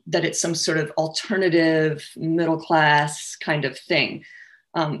 that it's some sort of alternative middle class kind of thing.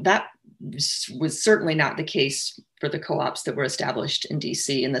 That was certainly not the case for the co-ops that were established in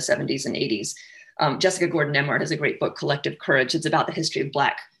DC in the 70s and 80s. Jessica Gordon Emmard has a great book, Collective Courage. It's about the history of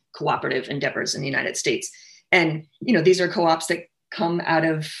Black cooperative endeavors in the United States. And, these are co-ops that come out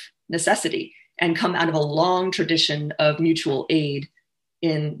of necessity and come out of a long tradition of mutual aid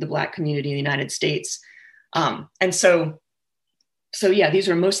in the Black community in the United States. And so yeah, these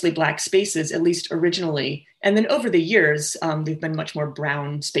are mostly Black spaces, at least originally. And then over the years, they've been much more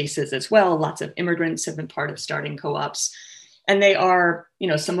brown spaces as well. Lots of immigrants have been part of starting co-ops. And they are,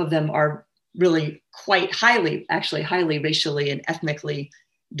 some of them are really quite highly racially and ethnically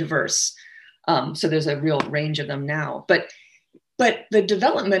diverse. So there's a real range of them now. But the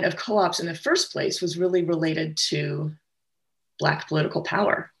development of co-ops in the first place was really related to Black political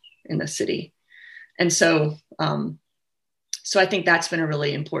power in the city. And so I think that's been a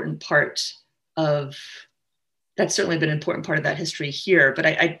really important part of, that's certainly been an important part of that history here. But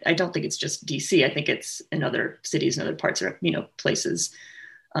I don't think it's just DC. I think it's in other cities and other parts of, places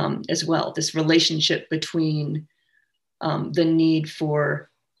as well. This relationship between the need for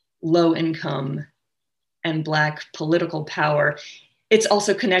low income and Black political power. It's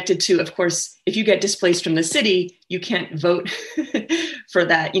also connected to, of course, if you get displaced from the city, you can't vote for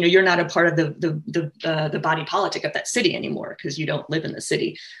that. You're not a part of the body politic of that city anymore because you don't live in the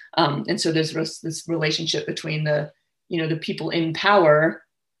city. And so there's this relationship between the people in power.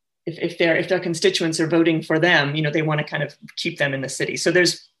 If their constituents are voting for them, they want to kind of keep them in the city. So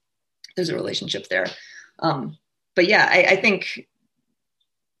there's a relationship there. But yeah, I think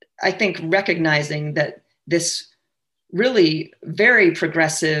recognizing that this really very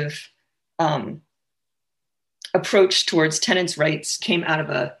progressive approach towards tenants' rights came out of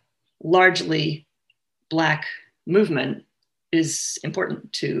a largely Black movement is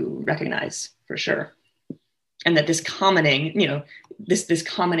important to recognize for sure. And that this commoning, these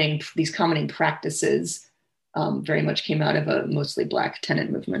commoning practices very much came out of a mostly Black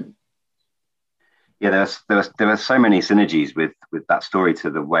tenant movement. Yeah, there are so many synergies with that story to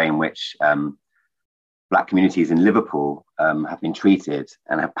the way in which Black communities in Liverpool have been treated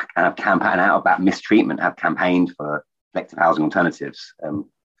and have campaigned out of that mistreatment, have campaigned for collective housing alternatives,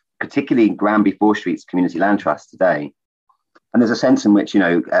 particularly Granby Four Streets Community Land Trust today. And there's a sense in which,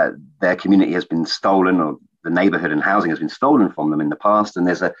 their community has been stolen, or the neighborhood and housing has been stolen from them in the past. And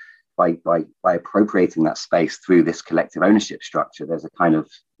there's by appropriating that space through this collective ownership structure, there's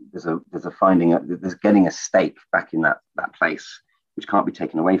getting a stake back in that place, which can't be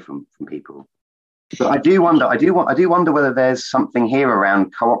taken away from people. But I do wonder whether there's something here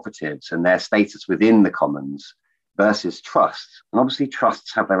around cooperatives and their status within the commons versus trusts. And obviously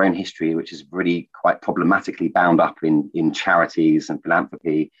trusts have their own history, which is really quite problematically bound up in charities and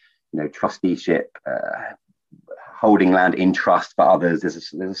philanthropy, trusteeship, holding land in trust for others.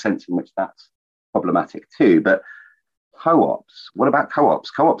 There's a sense in which that's problematic too. But co-ops, what about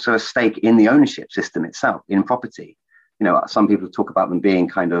co-ops? Co-ops are a stake in the ownership system itself, in property. Some people talk about them being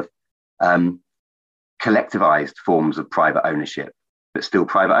kind of collectivized forms of private ownership, but still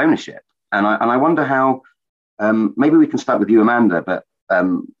private ownership. And I wonder how, maybe we can start with you, Amanda, but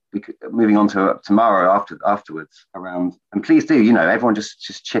moving on to tomorrow afterwards around, and please do, everyone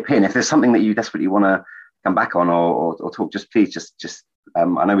just chip in. If there's something that you desperately want to come back on or talk, please I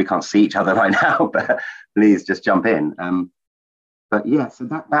know we can't see each other right now, but please just jump in. But yeah, so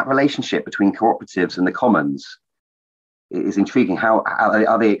that relationship between cooperatives and the commons is intriguing. How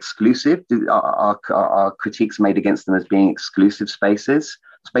are they exclusive? Are critiques made against them as being exclusive spaces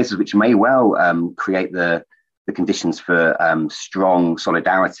which may well create the conditions for strong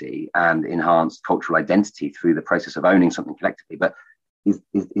solidarity and enhanced cultural identity through the process of owning something collectively? But is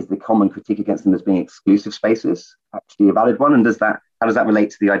the common critique against them as being exclusive spaces actually a valid one? And how does that relate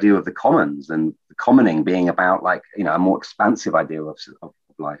to the idea of the commons and the commoning being about a more expansive idea of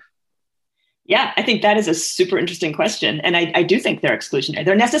life? Yeah, I think that is a super interesting question. And I do think they're exclusionary.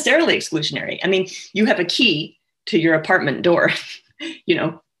 They're necessarily exclusionary. I mean, you have a key to your apartment door.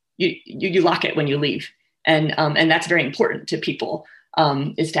 You lock it when you leave. And that's very important to people,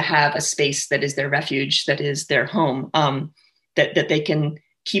 is to have a space that is their refuge, that is their home, that they can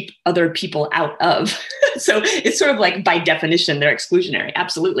keep other people out of. So it's sort of like by definition, they're exclusionary.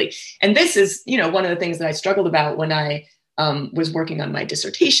 Absolutely. And this is, one of the things that I struggled about when I was working on my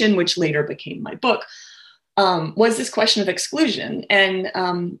dissertation, which later became my book, was this question of exclusion. And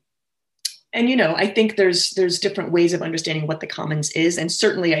I think there's different ways of understanding what the commons is. And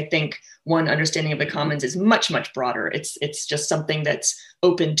certainly I think one understanding of the commons is much, much broader. It's just something that's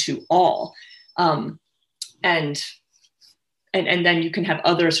open to all. And then you can have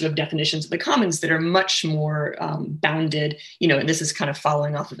other sort of definitions of the commons that are much more bounded, and this is kind of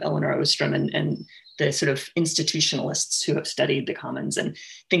following off of Elinor Ostrom and the sort of institutionalists who have studied the commons and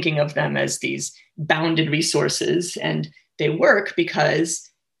thinking of them as these bounded resources. And they work because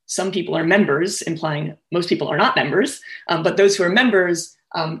some people are members, implying most people are not members, but those who are members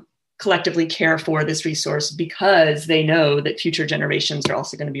collectively care for this resource because they know that future generations are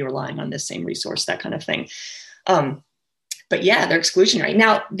also going to be relying on this same resource, that kind of thing. But yeah, they're exclusionary.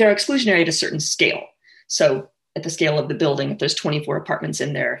 Now, they're exclusionary at a certain scale. So at the scale of the building, if there's 24 apartments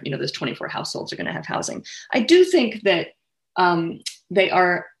in there, those 24 households are going to have housing. I do think that they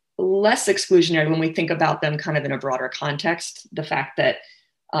are less exclusionary when we think about them kind of in a broader context. The fact that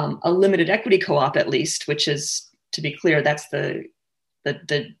a limited equity co-op, at least, which is, to be clear, that's the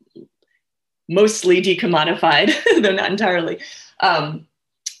mostly decommodified, though not entirely,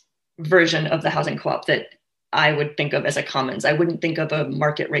 version of the housing co-op that I would think of as a commons. I wouldn't think of a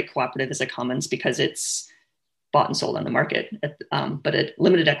market rate cooperative as a commons because it's bought and sold on the market. But a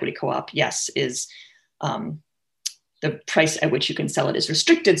limited equity co-op, yes, is the price at which you can sell it is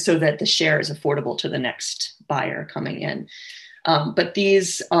restricted so that the share is affordable to the next buyer coming in. But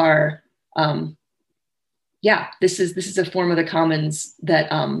these are, this is a form of the commons that,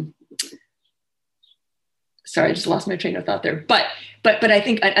 sorry, I just lost my train of thought there. But I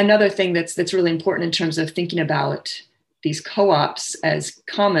think another thing that's really important in terms of thinking about these co-ops as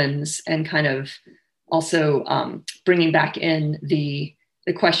commons and kind of also bringing back in the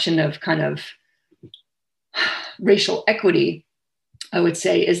question of kind of racial equity, I would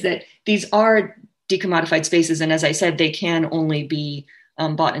say, is that these are decommodified spaces. And as I said, they can only be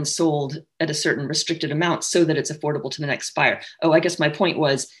bought and sold at a certain restricted amount so that it's affordable to the next buyer. Oh, I guess my point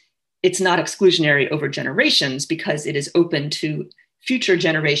was it's not exclusionary over generations because it is open to future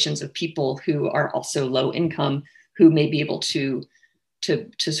generations of people who are also low income, who may be able to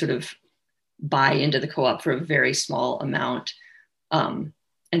sort of buy into the co-op for a very small amount and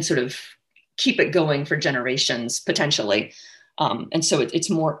sort of keep it going for generations potentially. And so it's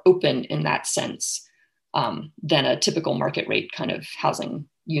more open in that sense than a typical market rate kind of housing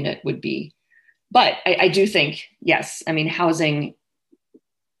unit would be. But I do think, yes, I mean, housing,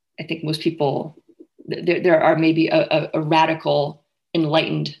 I think most people, there are maybe a radical,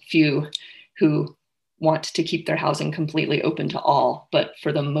 enlightened few who want to keep their housing completely open to all. But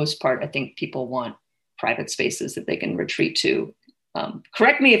for the most part, I think people want private spaces that they can retreat to.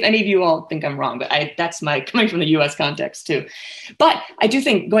 Correct me if any of you all think I'm wrong, but that's my coming from the US context too. But I do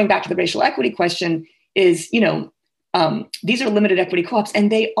think going back to the racial equity question is, these are limited equity co-ops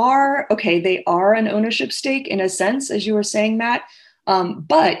and they are an ownership stake in a sense, as you were saying, Matt,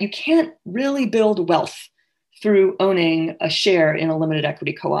 but you can't really build wealth through owning a share in a limited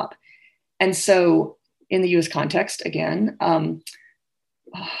equity co-op. And so in the US context, again,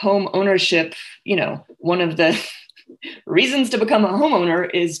 home ownership, one of the reasons to become a homeowner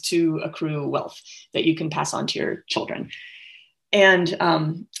is to accrue wealth that you can pass on to your children. And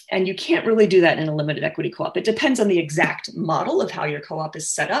you can't really do that in a limited equity co-op. It depends on the exact model of how your co-op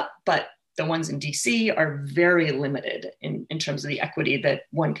is set up, but the ones in DC are very limited in terms of the equity that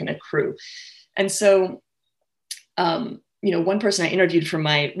one can accrue. And so, one person I interviewed for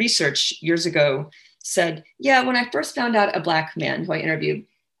my research years ago said, yeah, when I first found out, a Black man who I interviewed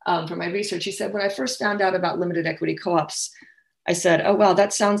for my research, he said, when I first found out about limited equity co-ops, I said, oh, wow,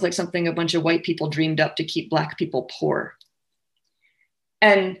 that sounds like something a bunch of white people dreamed up to keep Black people poor.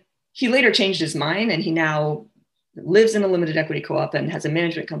 And he later changed his mind and he now lives in a limited equity co-op and has a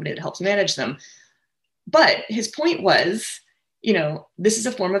management company that helps manage them. But his point was, this is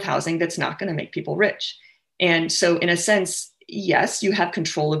a form of housing that's not going to make people rich. And so in a sense, yes, you have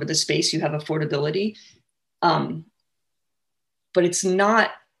control over the space, you have affordability, but it's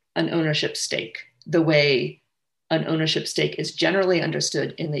not an ownership stake the way an ownership stake is generally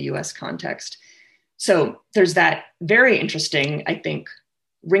understood in the US context. So there's that very interesting, I think,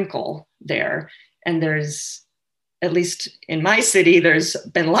 wrinkle there. And there's, at least in my city, there's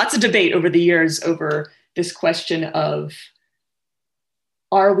been lots of debate over the years over this question of,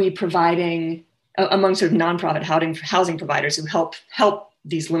 are we providing, among sort of nonprofit housing providers who help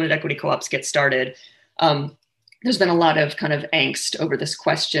these limited equity co-ops get started, there's been a lot of kind of angst over this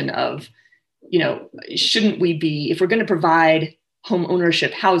question of, shouldn't we be, if we're going to provide home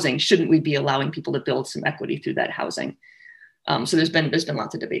ownership housing, shouldn't we be allowing people to build some equity through that housing? So there's been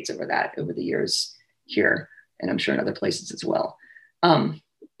lots of debates over that over the years here, and I'm sure in other places as well.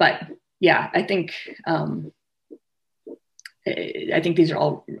 But yeah, I think these are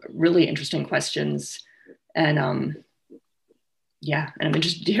all really interesting questions, and and I'm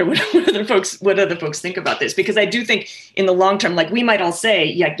interested to hear what other folks think about this, because I do think in the long term, like we might all say,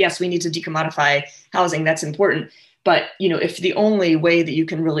 yes, we need to decommodify housing, that's important. But if the only way that you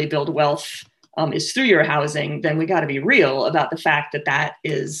can really build wealth is through your housing, then we got to be real about the fact that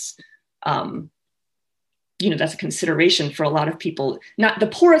is, that's a consideration for a lot of people. Not the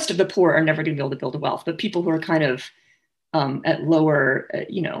poorest of the poor are never going to be able to build wealth, but people who are kind of at lower,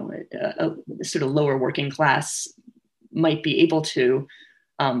 sort of lower working class might be able to,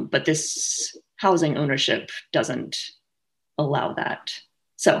 but this housing ownership doesn't allow that.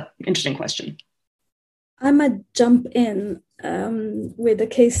 So, interesting question. I might jump in with a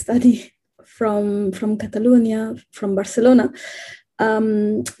case study from Catalonia, from Barcelona,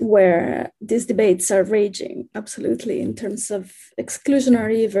 where these debates are raging, absolutely, in terms of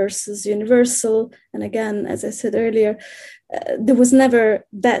exclusionary versus universal. And again, as I said earlier, there was never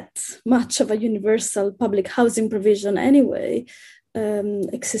that much of a universal public housing provision anyway.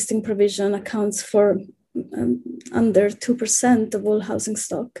 Existing provision accounts for under 2% of all housing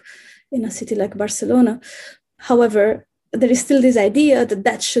stock in a city like Barcelona. However, there is still this idea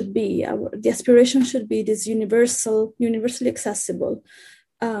that should be, the aspiration should be this universally accessible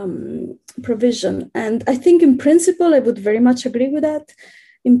provision. And I think in principle, I would very much agree with that.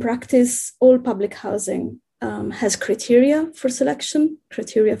 In practice, all public housing has criteria for selection,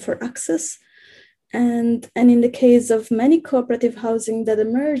 criteria for access. And in the case of many cooperative housing that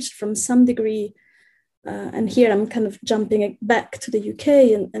emerged from some degree, and here I'm kind of jumping back to the UK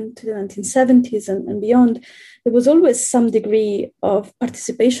and to the 1970s and beyond, there was always some degree of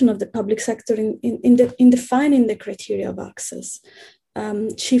participation of the public sector in defining the criteria of access,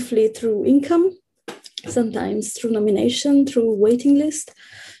 chiefly through income, sometimes through nomination, through waiting list.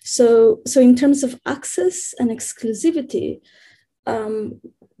 So in terms of access and exclusivity,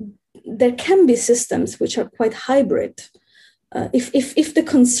 there can be systems which are quite hybrid. If the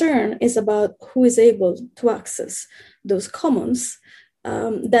concern is about who is able to access those commons,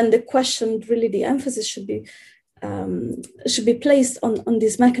 then the question, really the emphasis should be placed on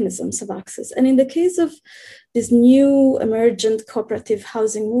these mechanisms of access. And in the case of this new emergent cooperative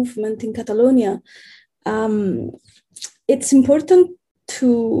housing movement in Catalonia, it's important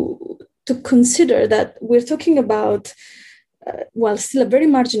to consider that we're talking about, while still a very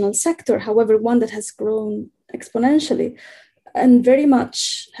marginal sector, however, one that has grown exponentially, and very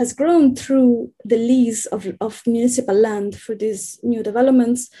much has grown through the lease of municipal land for these new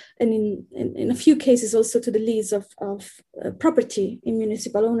developments, and in a few cases also to the lease of property in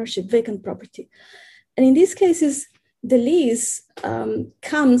municipal ownership, vacant property. And in these cases, the lease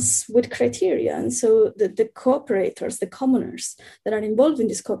comes with criteria. And so the cooperators, the commoners that are involved in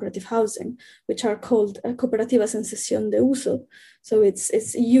this cooperative housing, which are called cooperativas en cesión de uso, so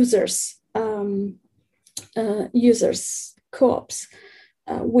it's users co-ops,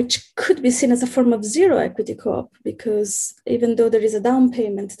 which could be seen as a form of zero equity co-op, because even though there is a down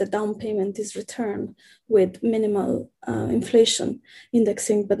payment, the down payment is returned with minimal inflation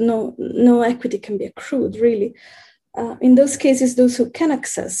indexing, but no equity can be accrued, really. In those cases, those who can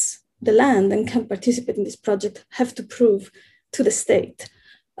access the land and can participate in this project have to prove to the state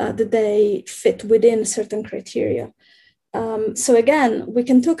that they fit within certain criteria. So again, we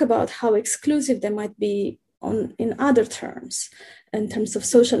can talk about how exclusive they might be in other terms, in terms of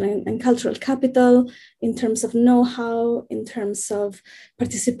social and cultural capital, in terms of know-how, in terms of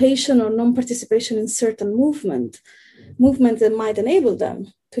participation or non-participation in certain movement that might enable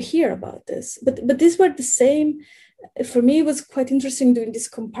them to hear about this. But these were the same. For me, it was quite interesting doing this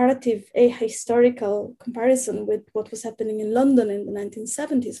comparative, historical comparison with what was happening in London in the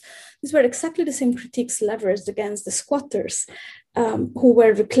 1970s. These were exactly the same critiques leveraged against the squatters who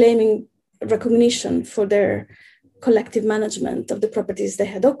were reclaiming recognition for their collective management of the properties they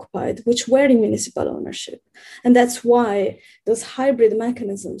had occupied, which were in municipal ownership. And that's why those hybrid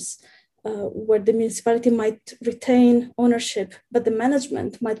mechanisms, where the municipality might retain ownership, but the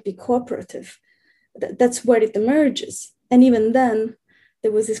management might be cooperative, that's where it emerges. And even then,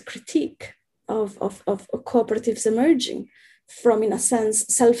 there was this critique of cooperatives emerging from, in a sense,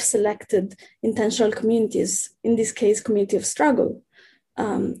 self-selected intentional communities, in this case, community of struggle.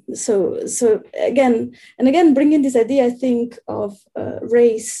 So again, bringing this idea, I think, of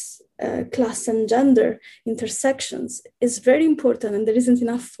race class and gender intersections is very important, and there isn't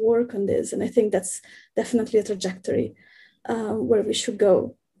enough work on this. And I think that's definitely a trajectory where we should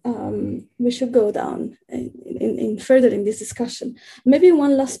go. We should go down in further in this discussion. Maybe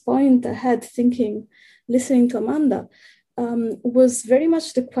one last point I had listening to Amanda, was very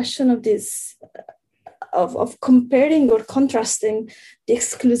much the question of this, of comparing or contrasting the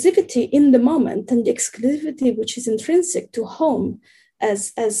exclusivity in the moment and the exclusivity which is intrinsic to home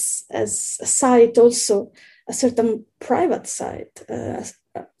as a site, also a certain private site,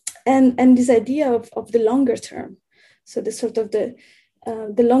 and this idea of the longer term. So the sort of the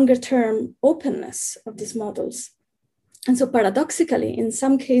longer term openness of these models. And so paradoxically, in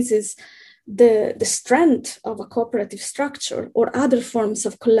some cases, the strength of a cooperative structure or other forms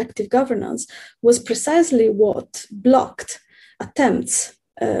of collective governance was precisely what blocked attempts,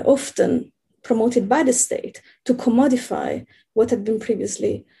 often promoted by the state, to commodify what had been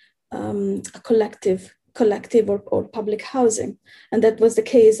previously a collective or public housing. And that was the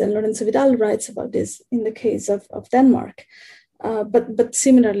case, and Lorenzo Vidal writes about this in the case of Denmark. But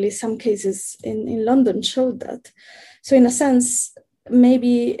similarly, some cases in London showed that. So in a sense,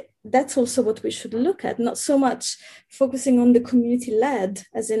 maybe that's also what we should look at, not so much focusing on the community-led,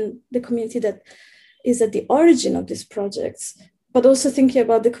 as in the community that is at the origin of these projects, but also thinking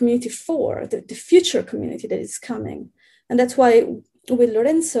about the community for, the future community that is coming. And that's why with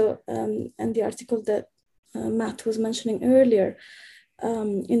Lorenzo and the article that Matt was mentioning earlier,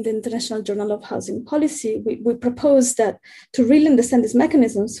 in the International Journal of Housing Policy, we propose that to really understand these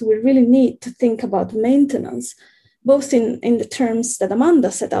mechanisms, we really need to think about maintenance, both in the terms that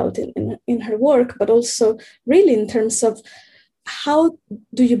Amanda set out in her work, but also really in terms of how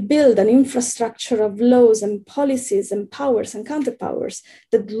do you build an infrastructure of laws and policies and powers and counterpowers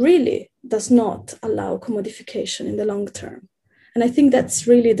that really does not allow commodification in the long term. And I think that's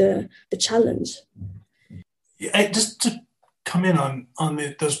really the challenge. Just to come in on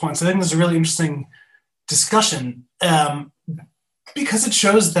those points, I think there's a really interesting discussion because it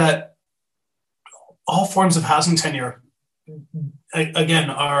shows that all forms of housing tenure,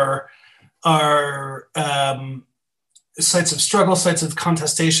 again, are sites of struggle, sites of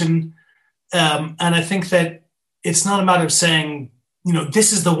contestation, and I think that it's not a matter of saying,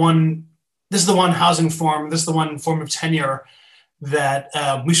 this is the one housing form, this is the one form of tenure that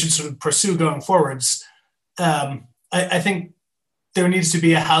we should sort of pursue going forwards. I think there needs to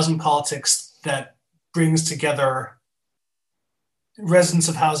be a housing politics that brings together residents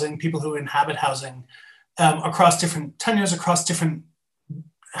of housing, people who inhabit housing, across different tenures, across different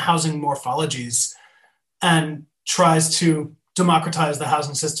housing morphologies, and tries to democratize the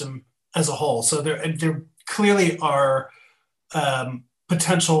housing system as a whole. So there clearly are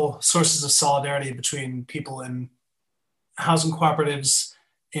potential sources of solidarity between people in housing cooperatives,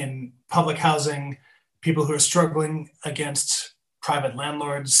 in public housing, people who are struggling against private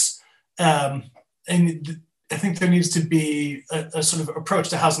landlords. And I think there needs to be a sort of approach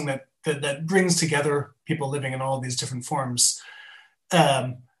to housing that brings together people living in all of these different forms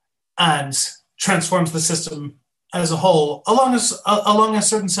and transforms the system as a whole along a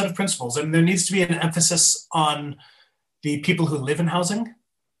certain set of principles. And there needs to be an emphasis on the people who live in housing.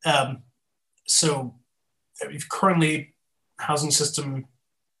 So currently, housing system,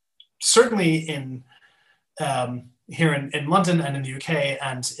 certainly in here in London and in the UK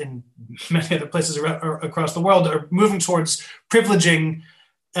and in many other places across the world, are moving towards privileging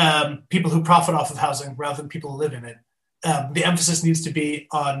people who profit off of housing rather than people who live in it. The emphasis needs to be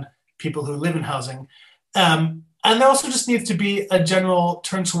on people who live in housing. And there also just needs to be a general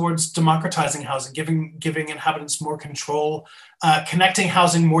turn towards democratizing housing, giving inhabitants more control, connecting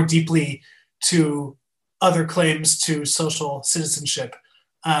housing more deeply to other claims to social citizenship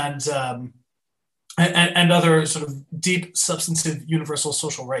and other sort of deep, substantive, universal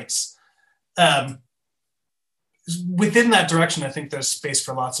social rights. Within that direction, I think there's space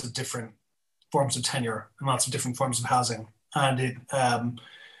for lots of different forms of tenure and lots of different forms of housing. And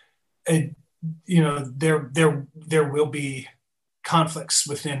there will be conflicts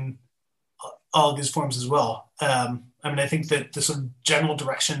within all of these forms as well. I think that the sort of general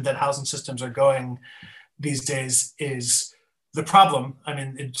direction that housing systems are going these days is the problem.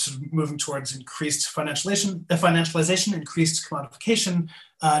 It's sort of moving towards increased financialization, increased commodification,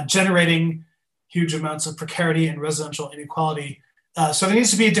 generating huge amounts of precarity and residential inequality. So there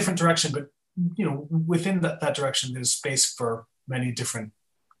needs to be a different direction, but within that direction, there's space for many different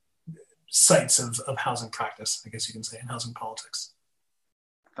sites of housing practice, I guess you can say, in housing politics.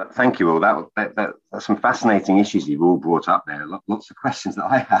 Thank you all. That's some fascinating issues you've all brought up there. Lots of questions that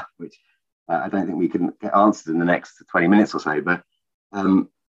I have, which I don't think we can get answered in the next 20 minutes or so. But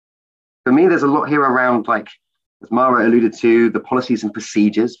for me, there's a lot here around, like, as Mara alluded to, the policies and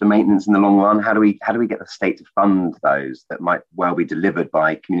procedures for maintenance in the long run. How do we get the state to fund those that might well be delivered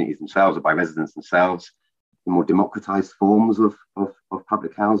by communities themselves or by residents themselves in more democratized forms of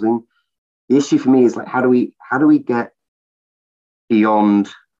public housing? The issue for me is, like, how do we get beyond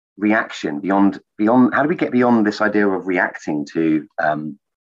reaction, beyond how do we get beyond this idea of reacting to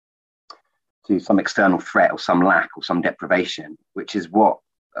some external threat or some lack or some deprivation, which is what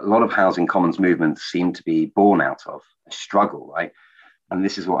a lot of housing commons movements seem to be born out of, a struggle, right? And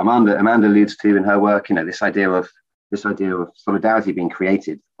this is what Amanda alludes to in her work, this idea of solidarity being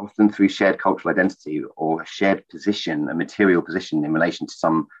created often through shared cultural identity or a shared position, a material position in relation to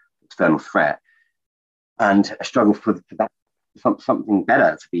some external threat, and a struggle for that something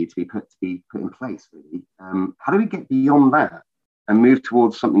better to be put in place. Really, how do we get beyond that and move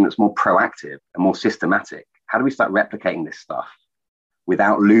towards something that's more proactive and more systematic? How do we start replicating this stuff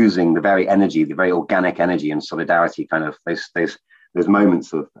without losing the very energy, the very organic energy and solidarity, kind of those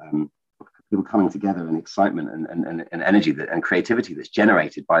moments of people coming together and excitement and energy and creativity that's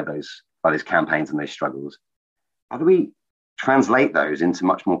generated by those campaigns and those struggles? How do we translate those into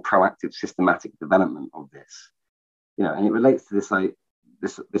much more proactive, systematic development of this? And it relates to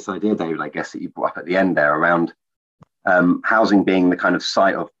this idea, David, I guess, that you brought up at the end there around housing being the kind of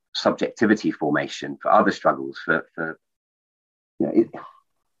site of subjectivity formation for other struggles, for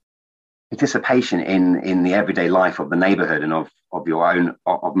participation in the everyday life of the neighborhood and of your own,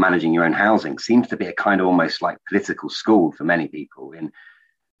 of managing your own housing seems to be a kind of almost like political school for many people in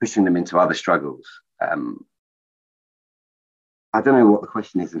pushing them into other struggles. I don't know what the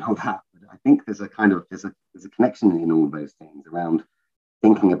question is and all that, but I think there's a connection in all those things around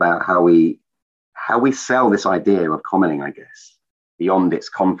thinking about how we sell this idea of commoning, I guess, beyond its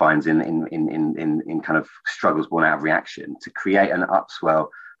confines in kind of struggles born out of reaction, to create an upswell,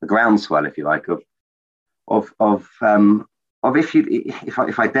 a groundswell, if you like, of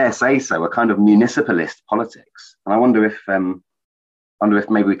if I dare say so, a kind of municipalist politics. And I wonder if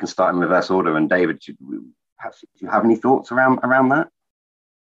maybe we can start in reverse order. And David, do you have any thoughts around that?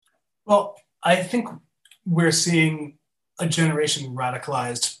 Well, I think we're seeing a generation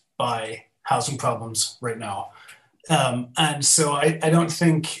radicalized by housing problems right now. And so I don't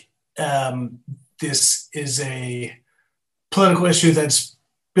think this is a political issue that's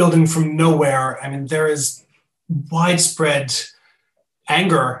building from nowhere. I mean, there is widespread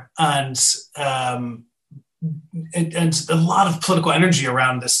anger and a lot of political energy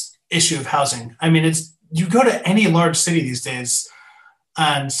around this issue of housing. I mean, you go to any large city these days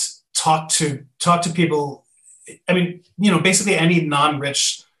and talk to people. I mean, basically any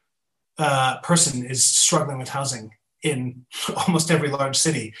non-rich person is struggling with housing in almost every large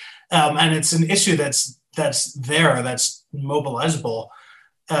city, and it's an issue that's mobilizable.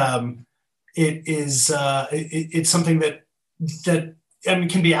 It's something that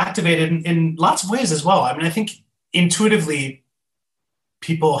can be activated in lots of ways as well. I mean, I think intuitively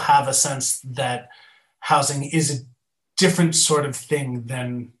people have a sense that housing is a different sort of thing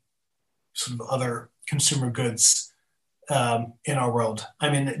than sort of other consumer goods in our world.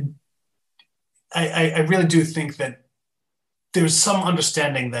 I mean, I really do think that there's some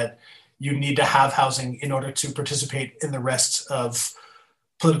understanding that you need to have housing in order to participate in the rest of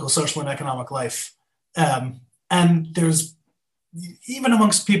political, social, and economic life. And there's, even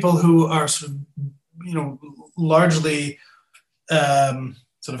amongst people who are sort of, largely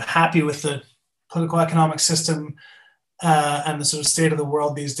sort of happy with the political economic system and the sort of state of the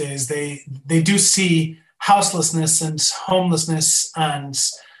world these days, they do see houselessness and homelessness and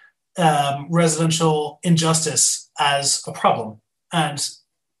residential injustice as a problem. And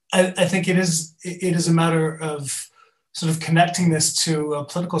I think it is a matter of sort of connecting this to a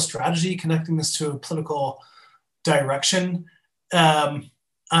political strategy, connecting this to a political direction, and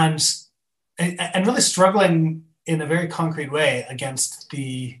really struggling in a very concrete way against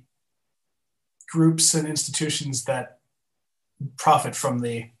the groups and institutions that profit from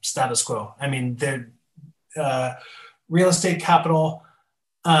the status quo. I mean, they're real estate capital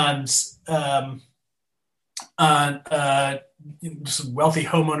and just wealthy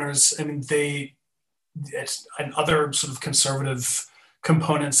homeowners. I mean, and other sort of conservative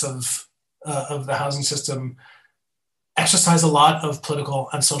components of the housing system exercise a lot of political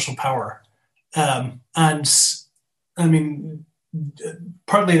and social power. And I mean,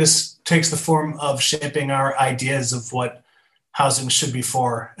 partly this takes the form of shaping our ideas of what housing should be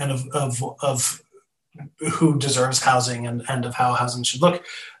for, and of who deserves housing and of how housing should look.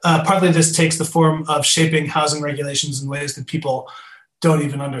 Partly this takes the form of shaping housing regulations in ways that people don't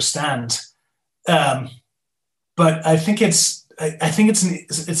even understand. But I think it's I think it's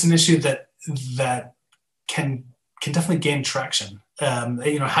an issue that can definitely gain traction.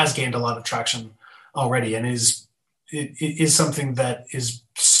 Has gained a lot of traction already, and it is something that is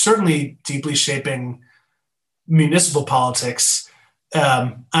certainly deeply shaping municipal politics,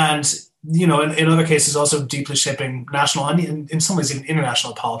 and in other cases also deeply shaping national and in some ways even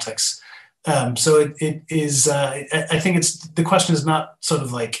international politics. So it is. I think the question is not sort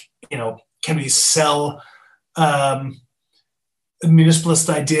of like, can we sell municipalist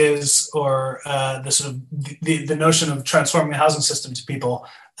ideas or the notion of transforming the housing system to people.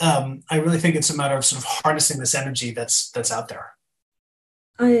 I really think it's a matter of sort of harnessing this energy that's out there.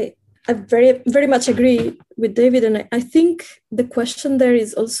 I very, very much agree with David. And I think the question there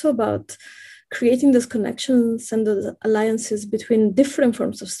is also about creating those connections and those alliances between different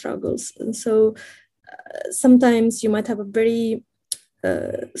forms of struggles. And so sometimes you might have a very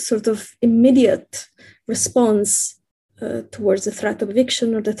sort of immediate response towards the threat of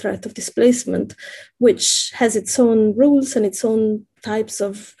eviction or the threat of displacement, which has its own rules and its own types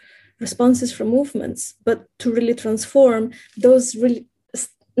of responses from movements. But to really transform, those really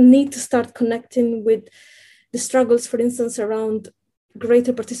need to start connecting with the struggles, for instance, around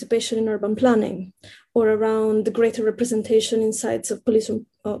greater participation in urban planning or around the greater representation in sites of police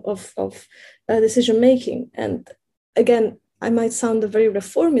of decision making. And again, I might sound a very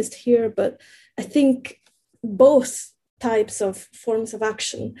reformist here, but I think both types of forms of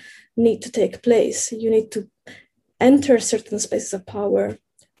action need to take place. You need to enter certain spaces of power,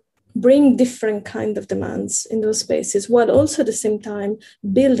 bring different kind of demands in those spaces, while also at the same time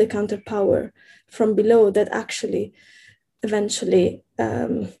build a counterpower from below that actually eventually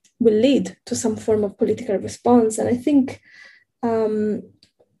will lead to some form of political response. And I think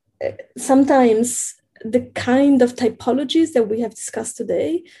sometimes the kind of typologies that we have discussed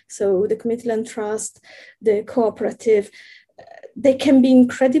today, so the community land trust, the cooperative, they can be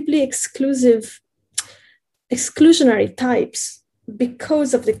incredibly exclusionary types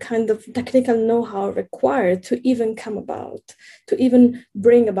because of the kind of technical know-how required to even come about, to even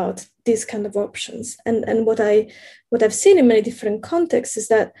bring about these kind of options. And what I've seen in many different contexts is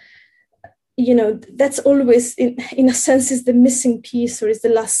that, that's always in a sense is the missing piece or is the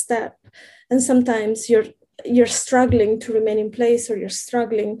last step. And sometimes you're struggling to remain in place, or you're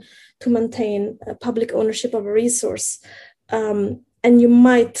struggling to maintain public ownership of a resource. And you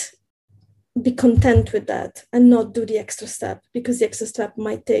might be content with that and not do the extra step, because the extra step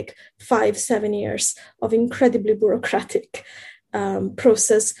might take 5-7 years of incredibly bureaucratic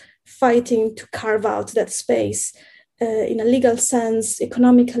process, fighting to carve out that space. In a legal sense,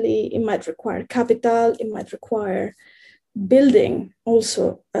 economically, it might require capital, it might require building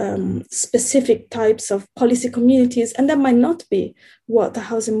also specific types of policy communities, and that might not be what the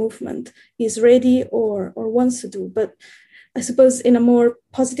housing movement is ready or wants to do. But I suppose in a more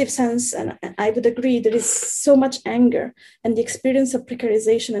positive sense, and I would agree, there is so much anger, and the experience of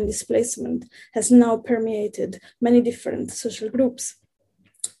precarization and displacement has now permeated many different social groups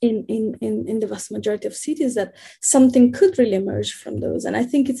in the vast majority of cities, that something could really emerge from those. And I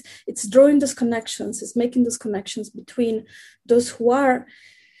think it's drawing those connections, it's making those connections between those who are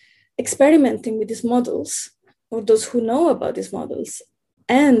experimenting with these models, or those who know about these models,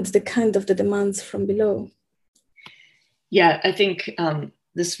 and the kind of the demands from below. Yeah, I think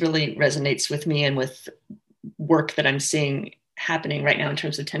this really resonates with me and with work that I'm seeing happening right now in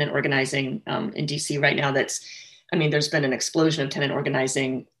terms of tenant organizing in DC right now. There's been an explosion of tenant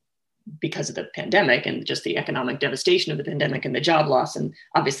organizing because of the pandemic and just the economic devastation of the pandemic and the job loss. And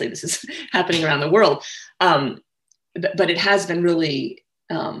obviously this is happening around the world. But it has been really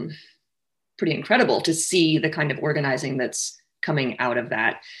pretty incredible to see the kind of organizing that's coming out of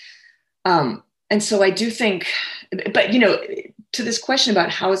that. And so I do think, but, to this question about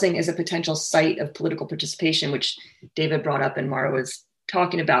housing as a potential site of political participation, which David brought up and Mara was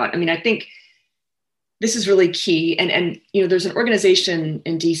talking about, I think this is really key. And there's an organization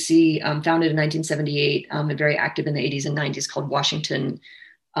in DC founded in 1978 and very active in the 80s and 90s called Washington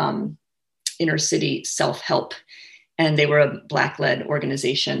Inner City Self-Help. And they were a Black-led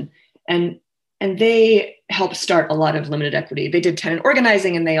organization. And they helped start a lot of limited equity. They did tenant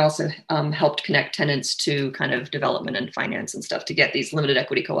organizing, and they also helped connect tenants to kind of development and finance and stuff to get these limited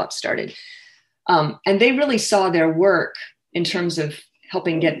equity co-ops started. And they really saw their work in terms of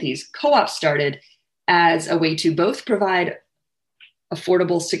helping get these co-ops started as a way to both provide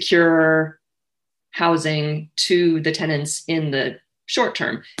affordable, secure housing to the tenants in the short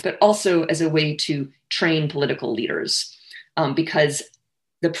term, but also as a way to train political leaders. Because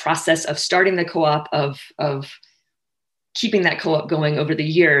the process of starting the co-op, of keeping that co-op going over the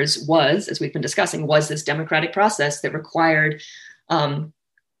years was, as we've been discussing, was this democratic process that required, and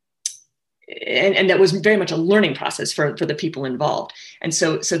that was very much a learning process for the people involved. And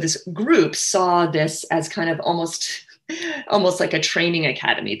so this group saw this as kind of almost like a training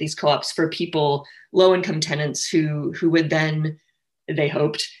academy, these co-ops for people, low-income tenants who would then, they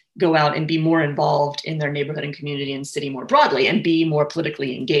hoped, go out and be more involved in their neighborhood and community and city more broadly and be more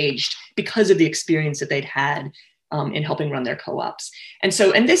politically engaged because of the experience that they'd had in helping run their co-ops. And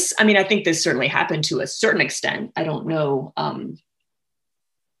this, I mean, I think this certainly happened to a certain extent. I don't know, I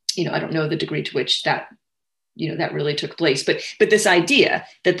don't know the degree to which that really took place. But this idea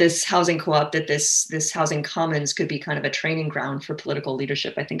that this housing co-op, that this housing commons could be kind of a training ground for political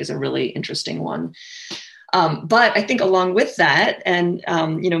leadership, I think is a really interesting one. But I think along with that, and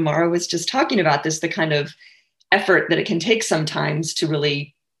Mara was just talking about this, the kind of effort that it can take sometimes to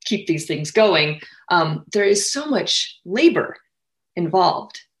really keep these things going. There is so much labor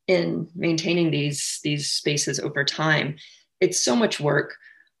involved in maintaining these spaces over time. It's so much work.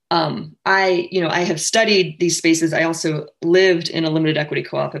 I have studied these spaces. I also lived in a limited equity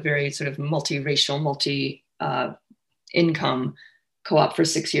co-op, a very sort of multiracial, multi-income co-op for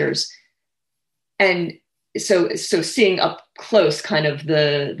 6 years. And so seeing up close kind of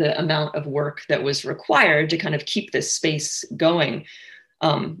the amount of work that was required to kind of keep this space going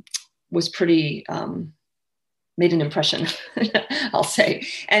was pretty, made an impression, I'll say.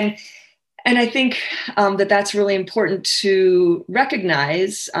 And I think that's really important to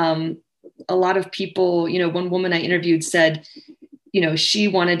recognize. A lot of people, one woman I interviewed said, she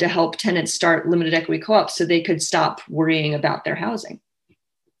wanted to help tenants start limited equity co-ops so they could stop worrying about their housing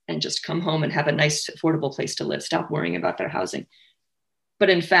and just come home and have a nice, affordable place to live, stop worrying about their housing. But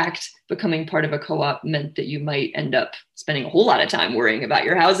in fact, becoming part of a co-op meant that you might end up spending a whole lot of time worrying about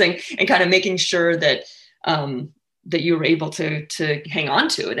your housing and kind of making sure that that you were able to hang on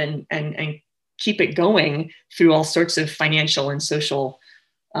to it and keep it going through all sorts of financial and social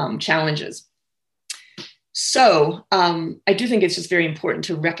challenges. So I do think it's just very important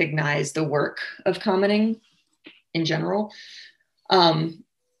to recognize the work of commoning in general.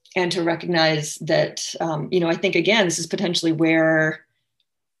 And to recognize that, I think, again, this is potentially where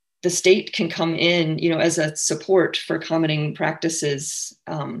the state can come in, as a support for commoning practices.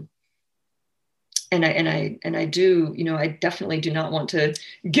 And I do, I definitely do not want to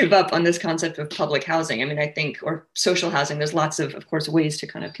give up on this concept of public housing. I mean, I think, or social housing, there's lots of course, ways to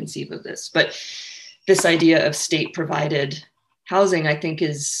kind of conceive of this, but this idea of state provided housing, I think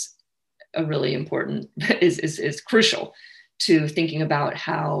is a really important, is crucial to thinking about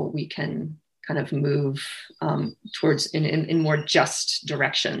how we can kind of move towards in more just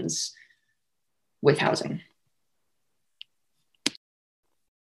directions with housing.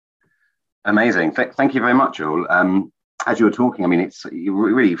 Amazing. Thank you very much, all. As you were talking, I mean, you're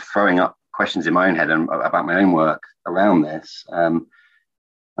really throwing up questions in my own head and about my own work around this.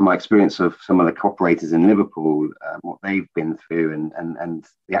 And my experience of some of the cooperators in Liverpool, what they've been through, and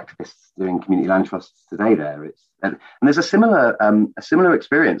the activists doing community land trusts today there. And there's a similar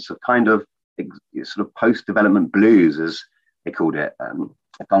experience of kind of sort of post-development blues, as they called it, a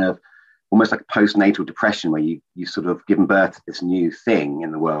kind of almost like a postnatal depression where you sort of given birth to this new thing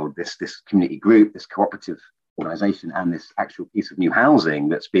in the world, this community group, this cooperative organization, and this actual piece of new housing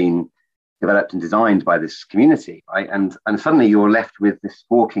that's been developed and designed by this community, right? And suddenly you're left with this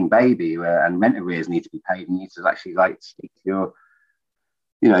squawking baby, and rent arrears need to be paid, and you need to actually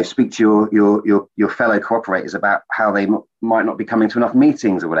speak to your fellow cooperators about how they might not be coming to enough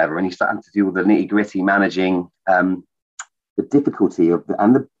meetings or whatever, and you're starting to do all the nitty gritty managing the difficulty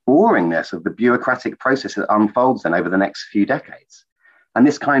and the boringness of the bureaucratic process that unfolds then over the next few decades. And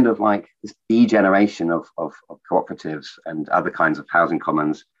this kind of this degeneration of cooperatives and other kinds of housing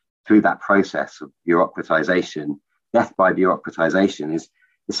commons through that process of bureaucratization, death by bureaucratization is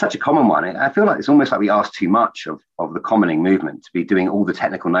such a common one. I feel like it's almost like we ask too much of the commoning movement to be doing all the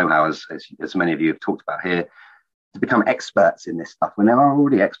technical know-how, as many of you have talked about here, to become experts in this stuff when there are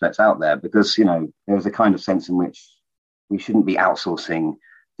already experts out there, because there's a kind of sense in which we shouldn't be outsourcing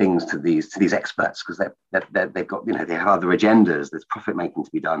things to these experts because they've got they have other agendas. There's profit making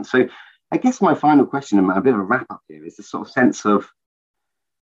to be done. So I guess my final question and a bit of a wrap up here is this sort of sense of,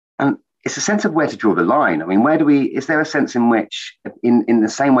 and it's a sense of where to draw the line. I mean, is there a sense in which, in the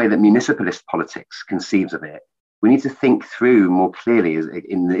same way that municipalist politics conceives of it, we need to think through more clearly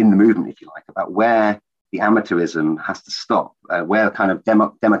in the movement, if you like, about where the amateurism has to stop, where kind of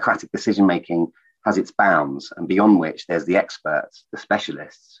democratic decision making has its bounds, and beyond which there's the experts, the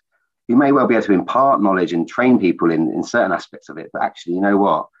specialists, who may well be able to impart knowledge and train people in certain aspects of it. But actually, you know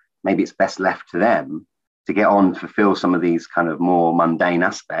what? Maybe it's best left to them to get on, fulfill some of these kind of more mundane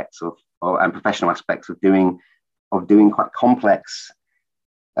aspects and professional aspects of doing quite complex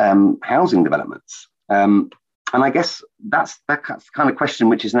housing developments. And I guess that's the kind of question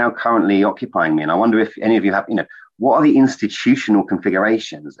which is now currently occupying me. And I wonder if any of you have, what are the institutional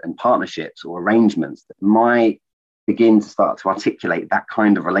configurations and partnerships or arrangements that might begin to start to articulate that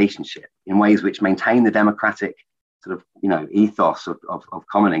kind of relationship in ways which maintain the democratic sort of, ethos of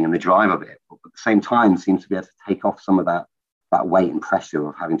commoning and the drive of it, but at the same time seems to be able to take off some of that weight and pressure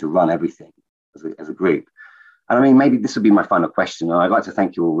of having to run everything as a group. And I mean, maybe this will be my final question. And I'd like to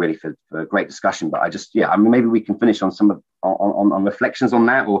thank you all really for a great discussion. But maybe we can finish on some on reflections on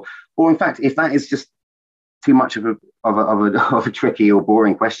that, or in fact, if that is just too much of a tricky or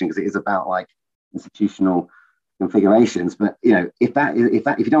boring question, because it is about like institutional configurations. But if you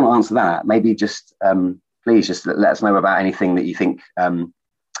don't want to answer that, maybe just please just let us know about anything that you think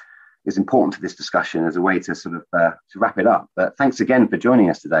is important to this discussion as a way to sort of to wrap it up. But thanks again for joining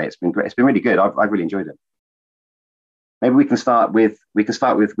us today. It's been great. It's been really good. I've really enjoyed it. Maybe we can start with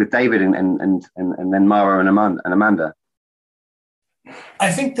David and then Mara and Amanda.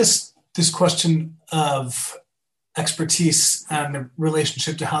 I think this question of expertise and the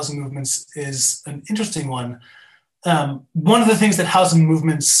relationship to housing movements is an interesting one. One of the things that housing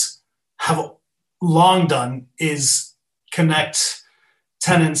movements have long done is connect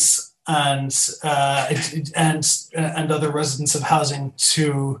tenants and other residents of housing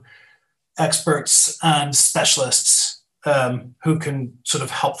to experts and specialists who can sort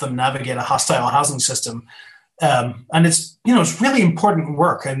of help them navigate a hostile housing system. And it's really important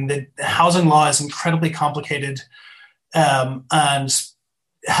work, and the housing law is incredibly complicated, and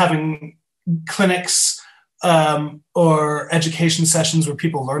having clinics or education sessions where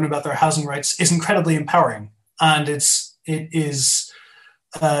people learn about their housing rights is incredibly empowering. And it's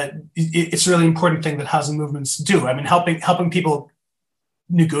a really important thing that housing movements do. I mean, helping people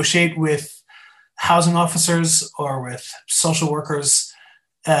negotiate with housing officers or with social workers,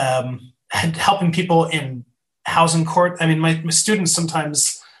 and helping people in housing court. I mean, my students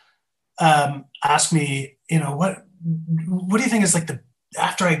sometimes ask me, what do you think is like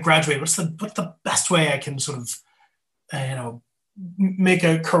after I graduate, what's the best way I can sort of, make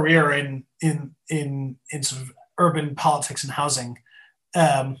a career in sort of urban politics and housing.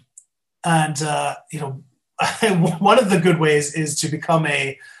 One of the good ways is to become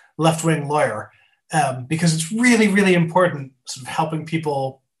a left-wing lawyer, because it's really, really important, sort of helping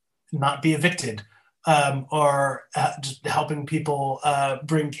people not be evicted, or just helping people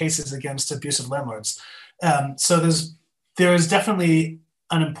bring cases against abusive landlords. So there is definitely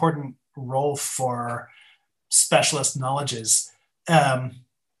an important role for specialist knowledges. But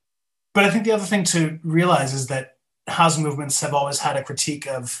I think the other thing to realize is that housing movements have always had a critique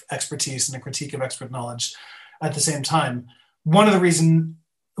of expertise and a critique of expert knowledge at the same time. One of the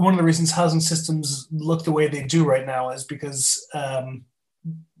reasons housing systems look the way they do right now is because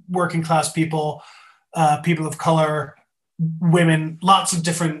working class people, people of color, women, lots of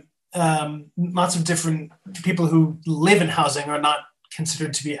different people who live in housing are not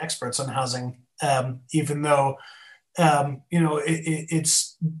considered to be experts on housing, even though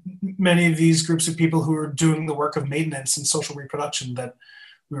it's many of these groups of people who are doing the work of maintenance and social reproduction that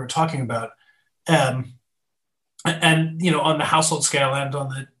we were talking about, and on the household scale and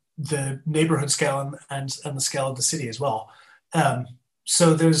on the neighborhood scale and the scale of the city as well.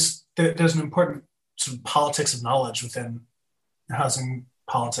 So there's an important sort of politics of knowledge within housing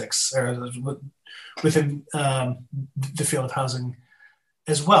politics, or within the field of housing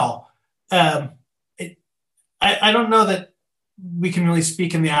as well. I don't know that we can really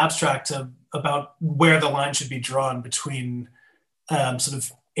speak in the abstract about where the line should be drawn between sort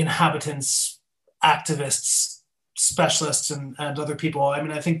of inhabitants, activists, specialists, and other people. I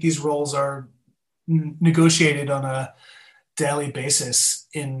mean, I think these roles are negotiated on a daily basis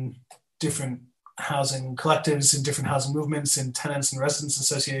in different housing collectives, in different housing movements, in tenants and residents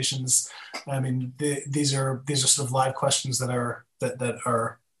associations. I mean, these are sort of live questions that are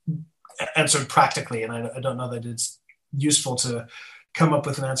answered practically, and I don't know that it's useful to come up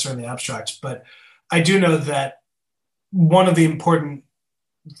with an answer in the abstract. But I do know that one of the important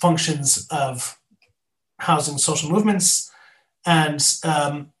functions of housing social movements, and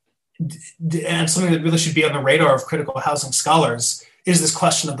something that really should be on the radar of critical housing scholars, is this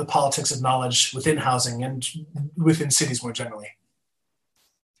question of the politics of knowledge within housing and within cities more generally.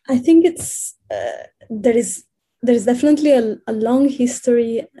 I think there is definitely a long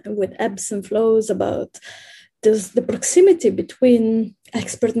history with ebbs and flows about the proximity between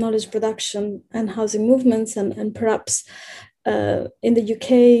expert knowledge production and housing movements, and perhaps In the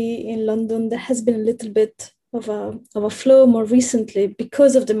UK, in London, there has been a little bit of a flow more recently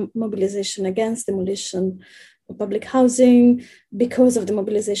because of the mobilization against demolition of public housing, because of the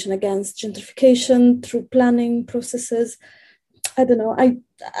mobilization against gentrification through planning processes. I don't know.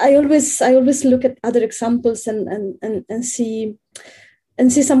 I always look at other examples and see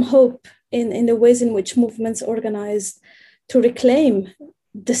some hope in the ways in which movements organized to reclaim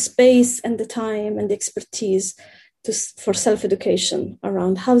the space and the time and the expertise for self-education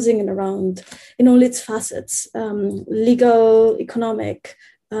around housing and around in all its facets, legal, economic,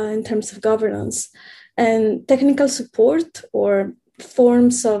 in terms of governance, and technical support or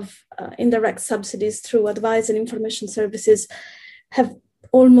forms of indirect subsidies through advice and information services have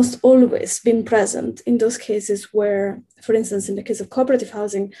almost always been present in those cases where, for instance, in the case of cooperative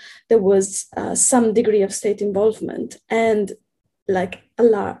housing, there was some degree of state involvement and like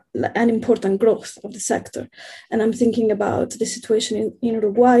an important growth of the sector. And I'm thinking about the situation in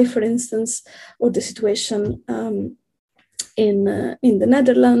Uruguay, for instance, or the situation in the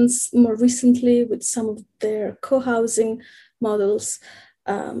Netherlands more recently with some of their co-housing models.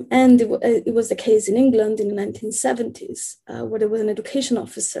 And it was the case in England in the 1970s, where there was an education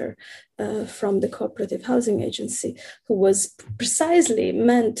officer from the Cooperative Housing Agency who was precisely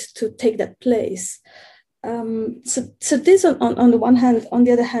meant to take that place. So this on the one hand. On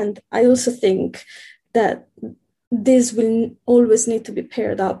the other hand, I also think that this will always need to be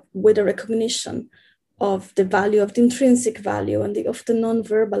paired up with a recognition of the value, of the intrinsic value and of the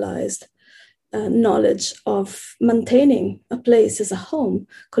non-verbalized knowledge of maintaining a place as a home,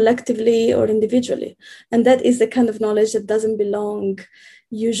 collectively or individually. And that is the kind of knowledge that doesn't belong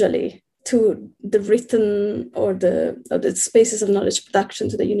usually to the written or the spaces of knowledge production,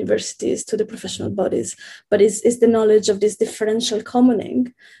 to the universities, to the professional bodies, but is the knowledge of this differential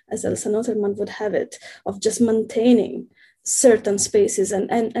commoning, as Elsa Noterman would have it, of just maintaining certain spaces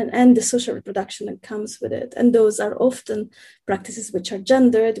and the social reproduction that comes with it. And those are often practices which are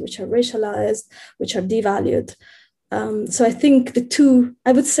gendered, which are racialized, which are devalued. So I think the two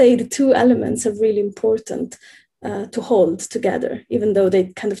elements are really important to hold together, even though they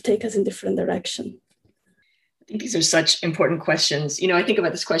kind of take us in different directions. I think these are such important questions. You know, I think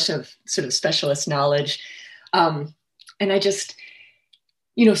about this question of sort of specialist knowledge. And I just,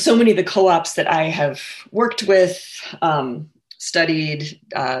 you know, so many of the co-ops that I have worked with, studied,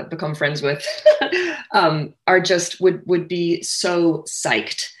 become friends with, are just would be so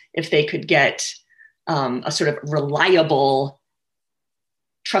psyched if they could get a sort of reliable,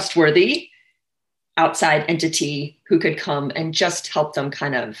 trustworthy outside entity who could come and just help them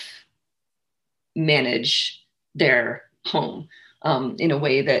kind of manage their home in a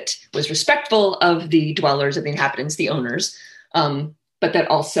way that was respectful of the dwellers, of the inhabitants, the owners, but that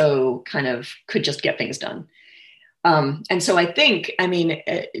also kind of could just get things done. And so I think, I mean,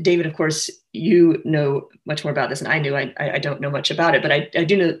 David, of course, you know much more about this than I do. I don't know much about it, but I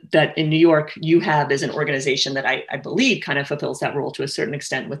do know that in New York, you have as an organization that I believe kind of fulfills that role to a certain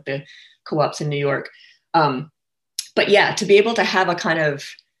extent with the co-ops in New York. But yeah, to be able to have a kind of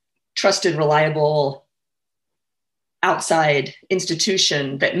trusted, reliable outside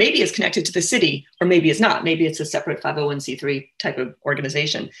institution that maybe is connected to the city, or maybe it's not, maybe it's a separate 501c3 type of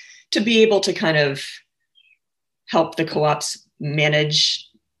organization, to be able to kind of help the co-ops manage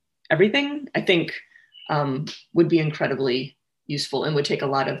everything, I think would be incredibly useful and would take a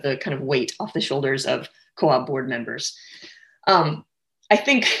lot of the kind of weight off the shoulders of co-op board members. I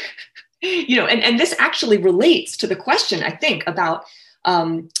think, you know, and this actually relates to the question, I think, about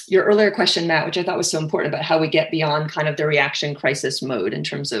your earlier question, Matt, which I thought was so important, about how we get beyond kind of the reaction crisis mode in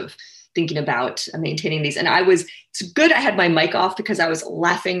terms of thinking about maintaining these. And it's good I had my mic off because I was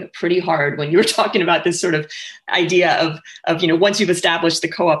laughing pretty hard when you were talking about this sort of idea of, you know, once you've established the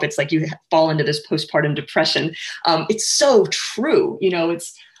co-op, it's like you fall into this postpartum depression. It's so true, you know,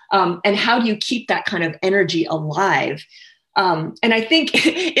 and how do you keep that kind of energy alive? And I think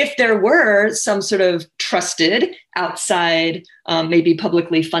if there were some sort of trusted outside, maybe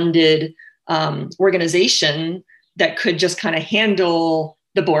publicly funded organization that could just kind of handle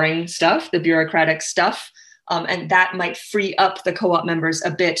the boring stuff, the bureaucratic stuff, and that might free up the co-op members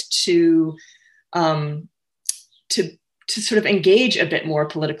a bit to sort of engage a bit more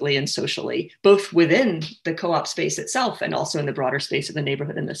politically and socially, both within the co-op space itself and also in the broader space of the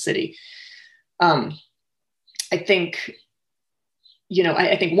neighborhood and the city. I think, you know,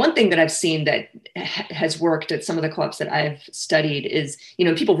 I think one thing that I've seen that has worked at some of the co-ops that I've studied is, you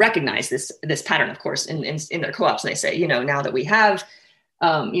know, people recognize this pattern, of course, in their co-ops, and they say, you know, now that we have,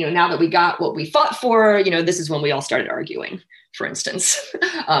 you know, now that we got what we fought for, you know, this is when we all started arguing, for instance,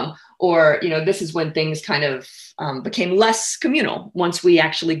 Or, this is when things kind of became less communal. Once we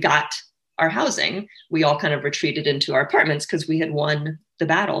actually got our housing, we all kind of retreated into our apartments because we had won the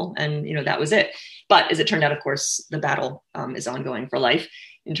battle, and that was it. But as it turned out, of course, the battle is ongoing for life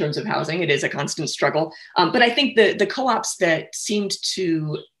in terms of housing. It is a constant struggle. But I think the co-ops that seemed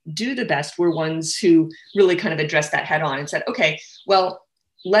to do the best were ones who really kind of addressed that head on and said, okay, well,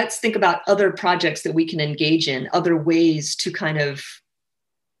 let's think about other projects that we can engage in, other ways to kind of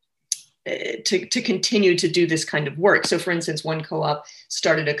to continue to do this kind of work. So for instance, one co-op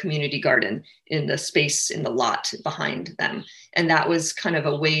started a community garden in the space in the lot behind them. And that was kind of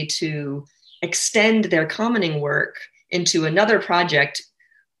a way to extend their commoning work into another project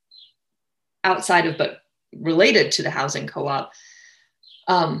outside of, but related to the housing co-op.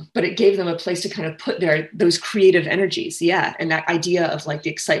 But it gave them a place to kind of put those creative energies. Yeah. And that idea of like the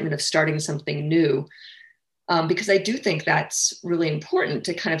excitement of starting something new. Because I do think that's really important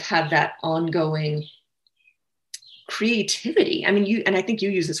to kind of have that ongoing creativity. I mean, and I think you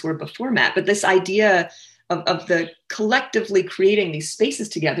used this word before, Matt, but this idea of the collectively creating these spaces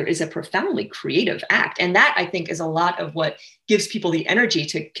together is a profoundly creative act. And that, I think, is a lot of what gives people the energy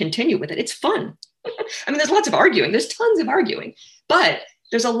to continue with it. It's fun. I mean, there's lots of arguing. There's tons of arguing, but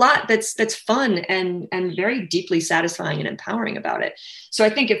there's a lot that's fun and very deeply satisfying and empowering about it. So I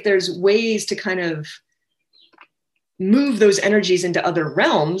think if there's ways to kind of move those energies into other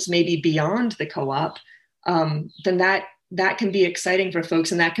realms, maybe beyond the co-op, then that can be exciting for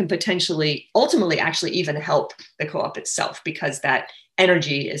folks, and that can potentially ultimately actually even help the co-op itself, because that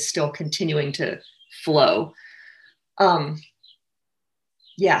energy is still continuing to flow. So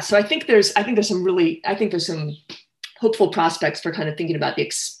I think there's some hopeful prospects for kind of thinking about the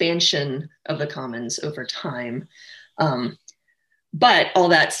expansion of the commons over time. But all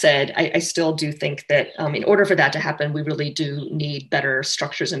that said, I still do think that in order for that to happen, we really do need better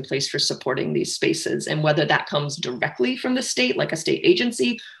structures in place for supporting these spaces. And whether that comes directly from the state, like a state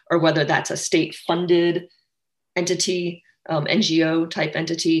agency, or whether that's a state-funded entity, NGO type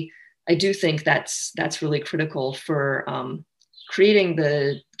entity, I do think that's really critical for giving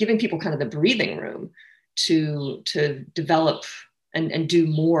people kind of the breathing room to develop and do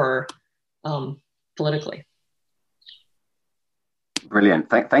more politically. Brilliant.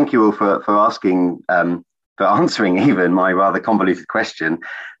 Thank you all for asking, for answering even my rather convoluted question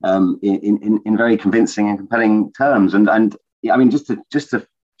in very convincing and compelling terms. And yeah, I mean, just to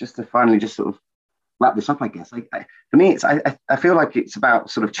finally just sort of wrap this up, I guess. For me, I feel like it's about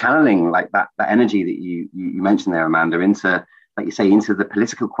sort of channeling like that energy that you mentioned there, Amanda, into, like you say, into the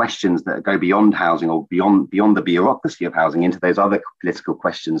political questions that go beyond housing, or beyond the bureaucracy of housing, into those other political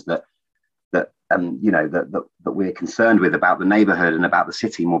questions that we're concerned with about the neighborhood and about the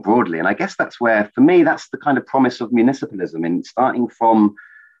city more broadly. And I guess that's where, for me, that's the kind of promise of municipalism, in starting from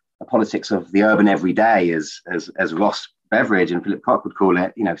the politics of the urban everyday, as Ross Beveridge and Philip Clark would call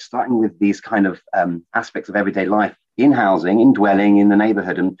it, starting with these kind of aspects of everyday life in housing, in dwelling, in the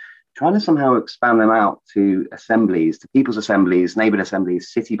neighborhood, and trying to somehow expand them out to assemblies, to people's assemblies, neighborhood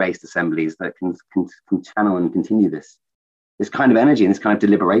assemblies, city-based assemblies that can channel and continue this kind of energy and this kind of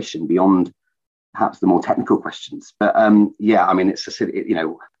deliberation beyond perhaps the more technical questions. But I mean, it's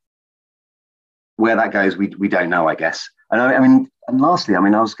where that goes, we don't know, I guess. And lastly,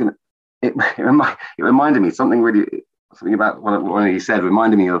 it reminded me something about what you said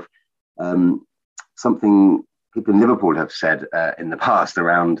reminded me of something people in Liverpool have said in the past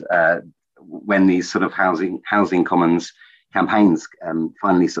around when these sort of housing commons campaigns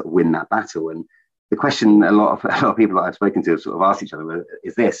finally sort of win that battle. And the question a lot of people that I've spoken to have sort of asked each other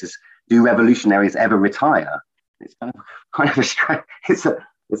is do revolutionaries ever retire? It's it's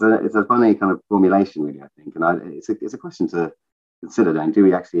a funny kind of formulation, really, I think, and it's a question to consider. Then, do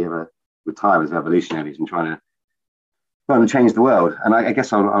we actually ever retire as revolutionaries and trying to change the world? And I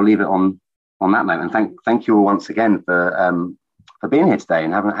guess I'll leave it on that note. And thank you all once again for being here today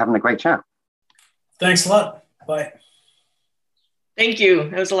and having a great chat. Thanks a lot. Bye. Thank you.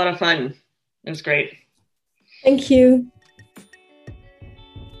 It was a lot of fun. It was great. Thank you.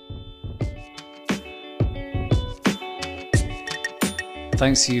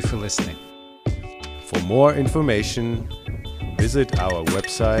 Thanks to you for listening. For more information, visit our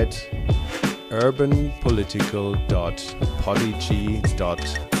website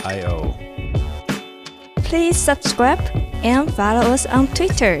urbanpolitical.podigy.io. Please subscribe and follow us on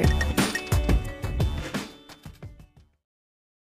Twitter.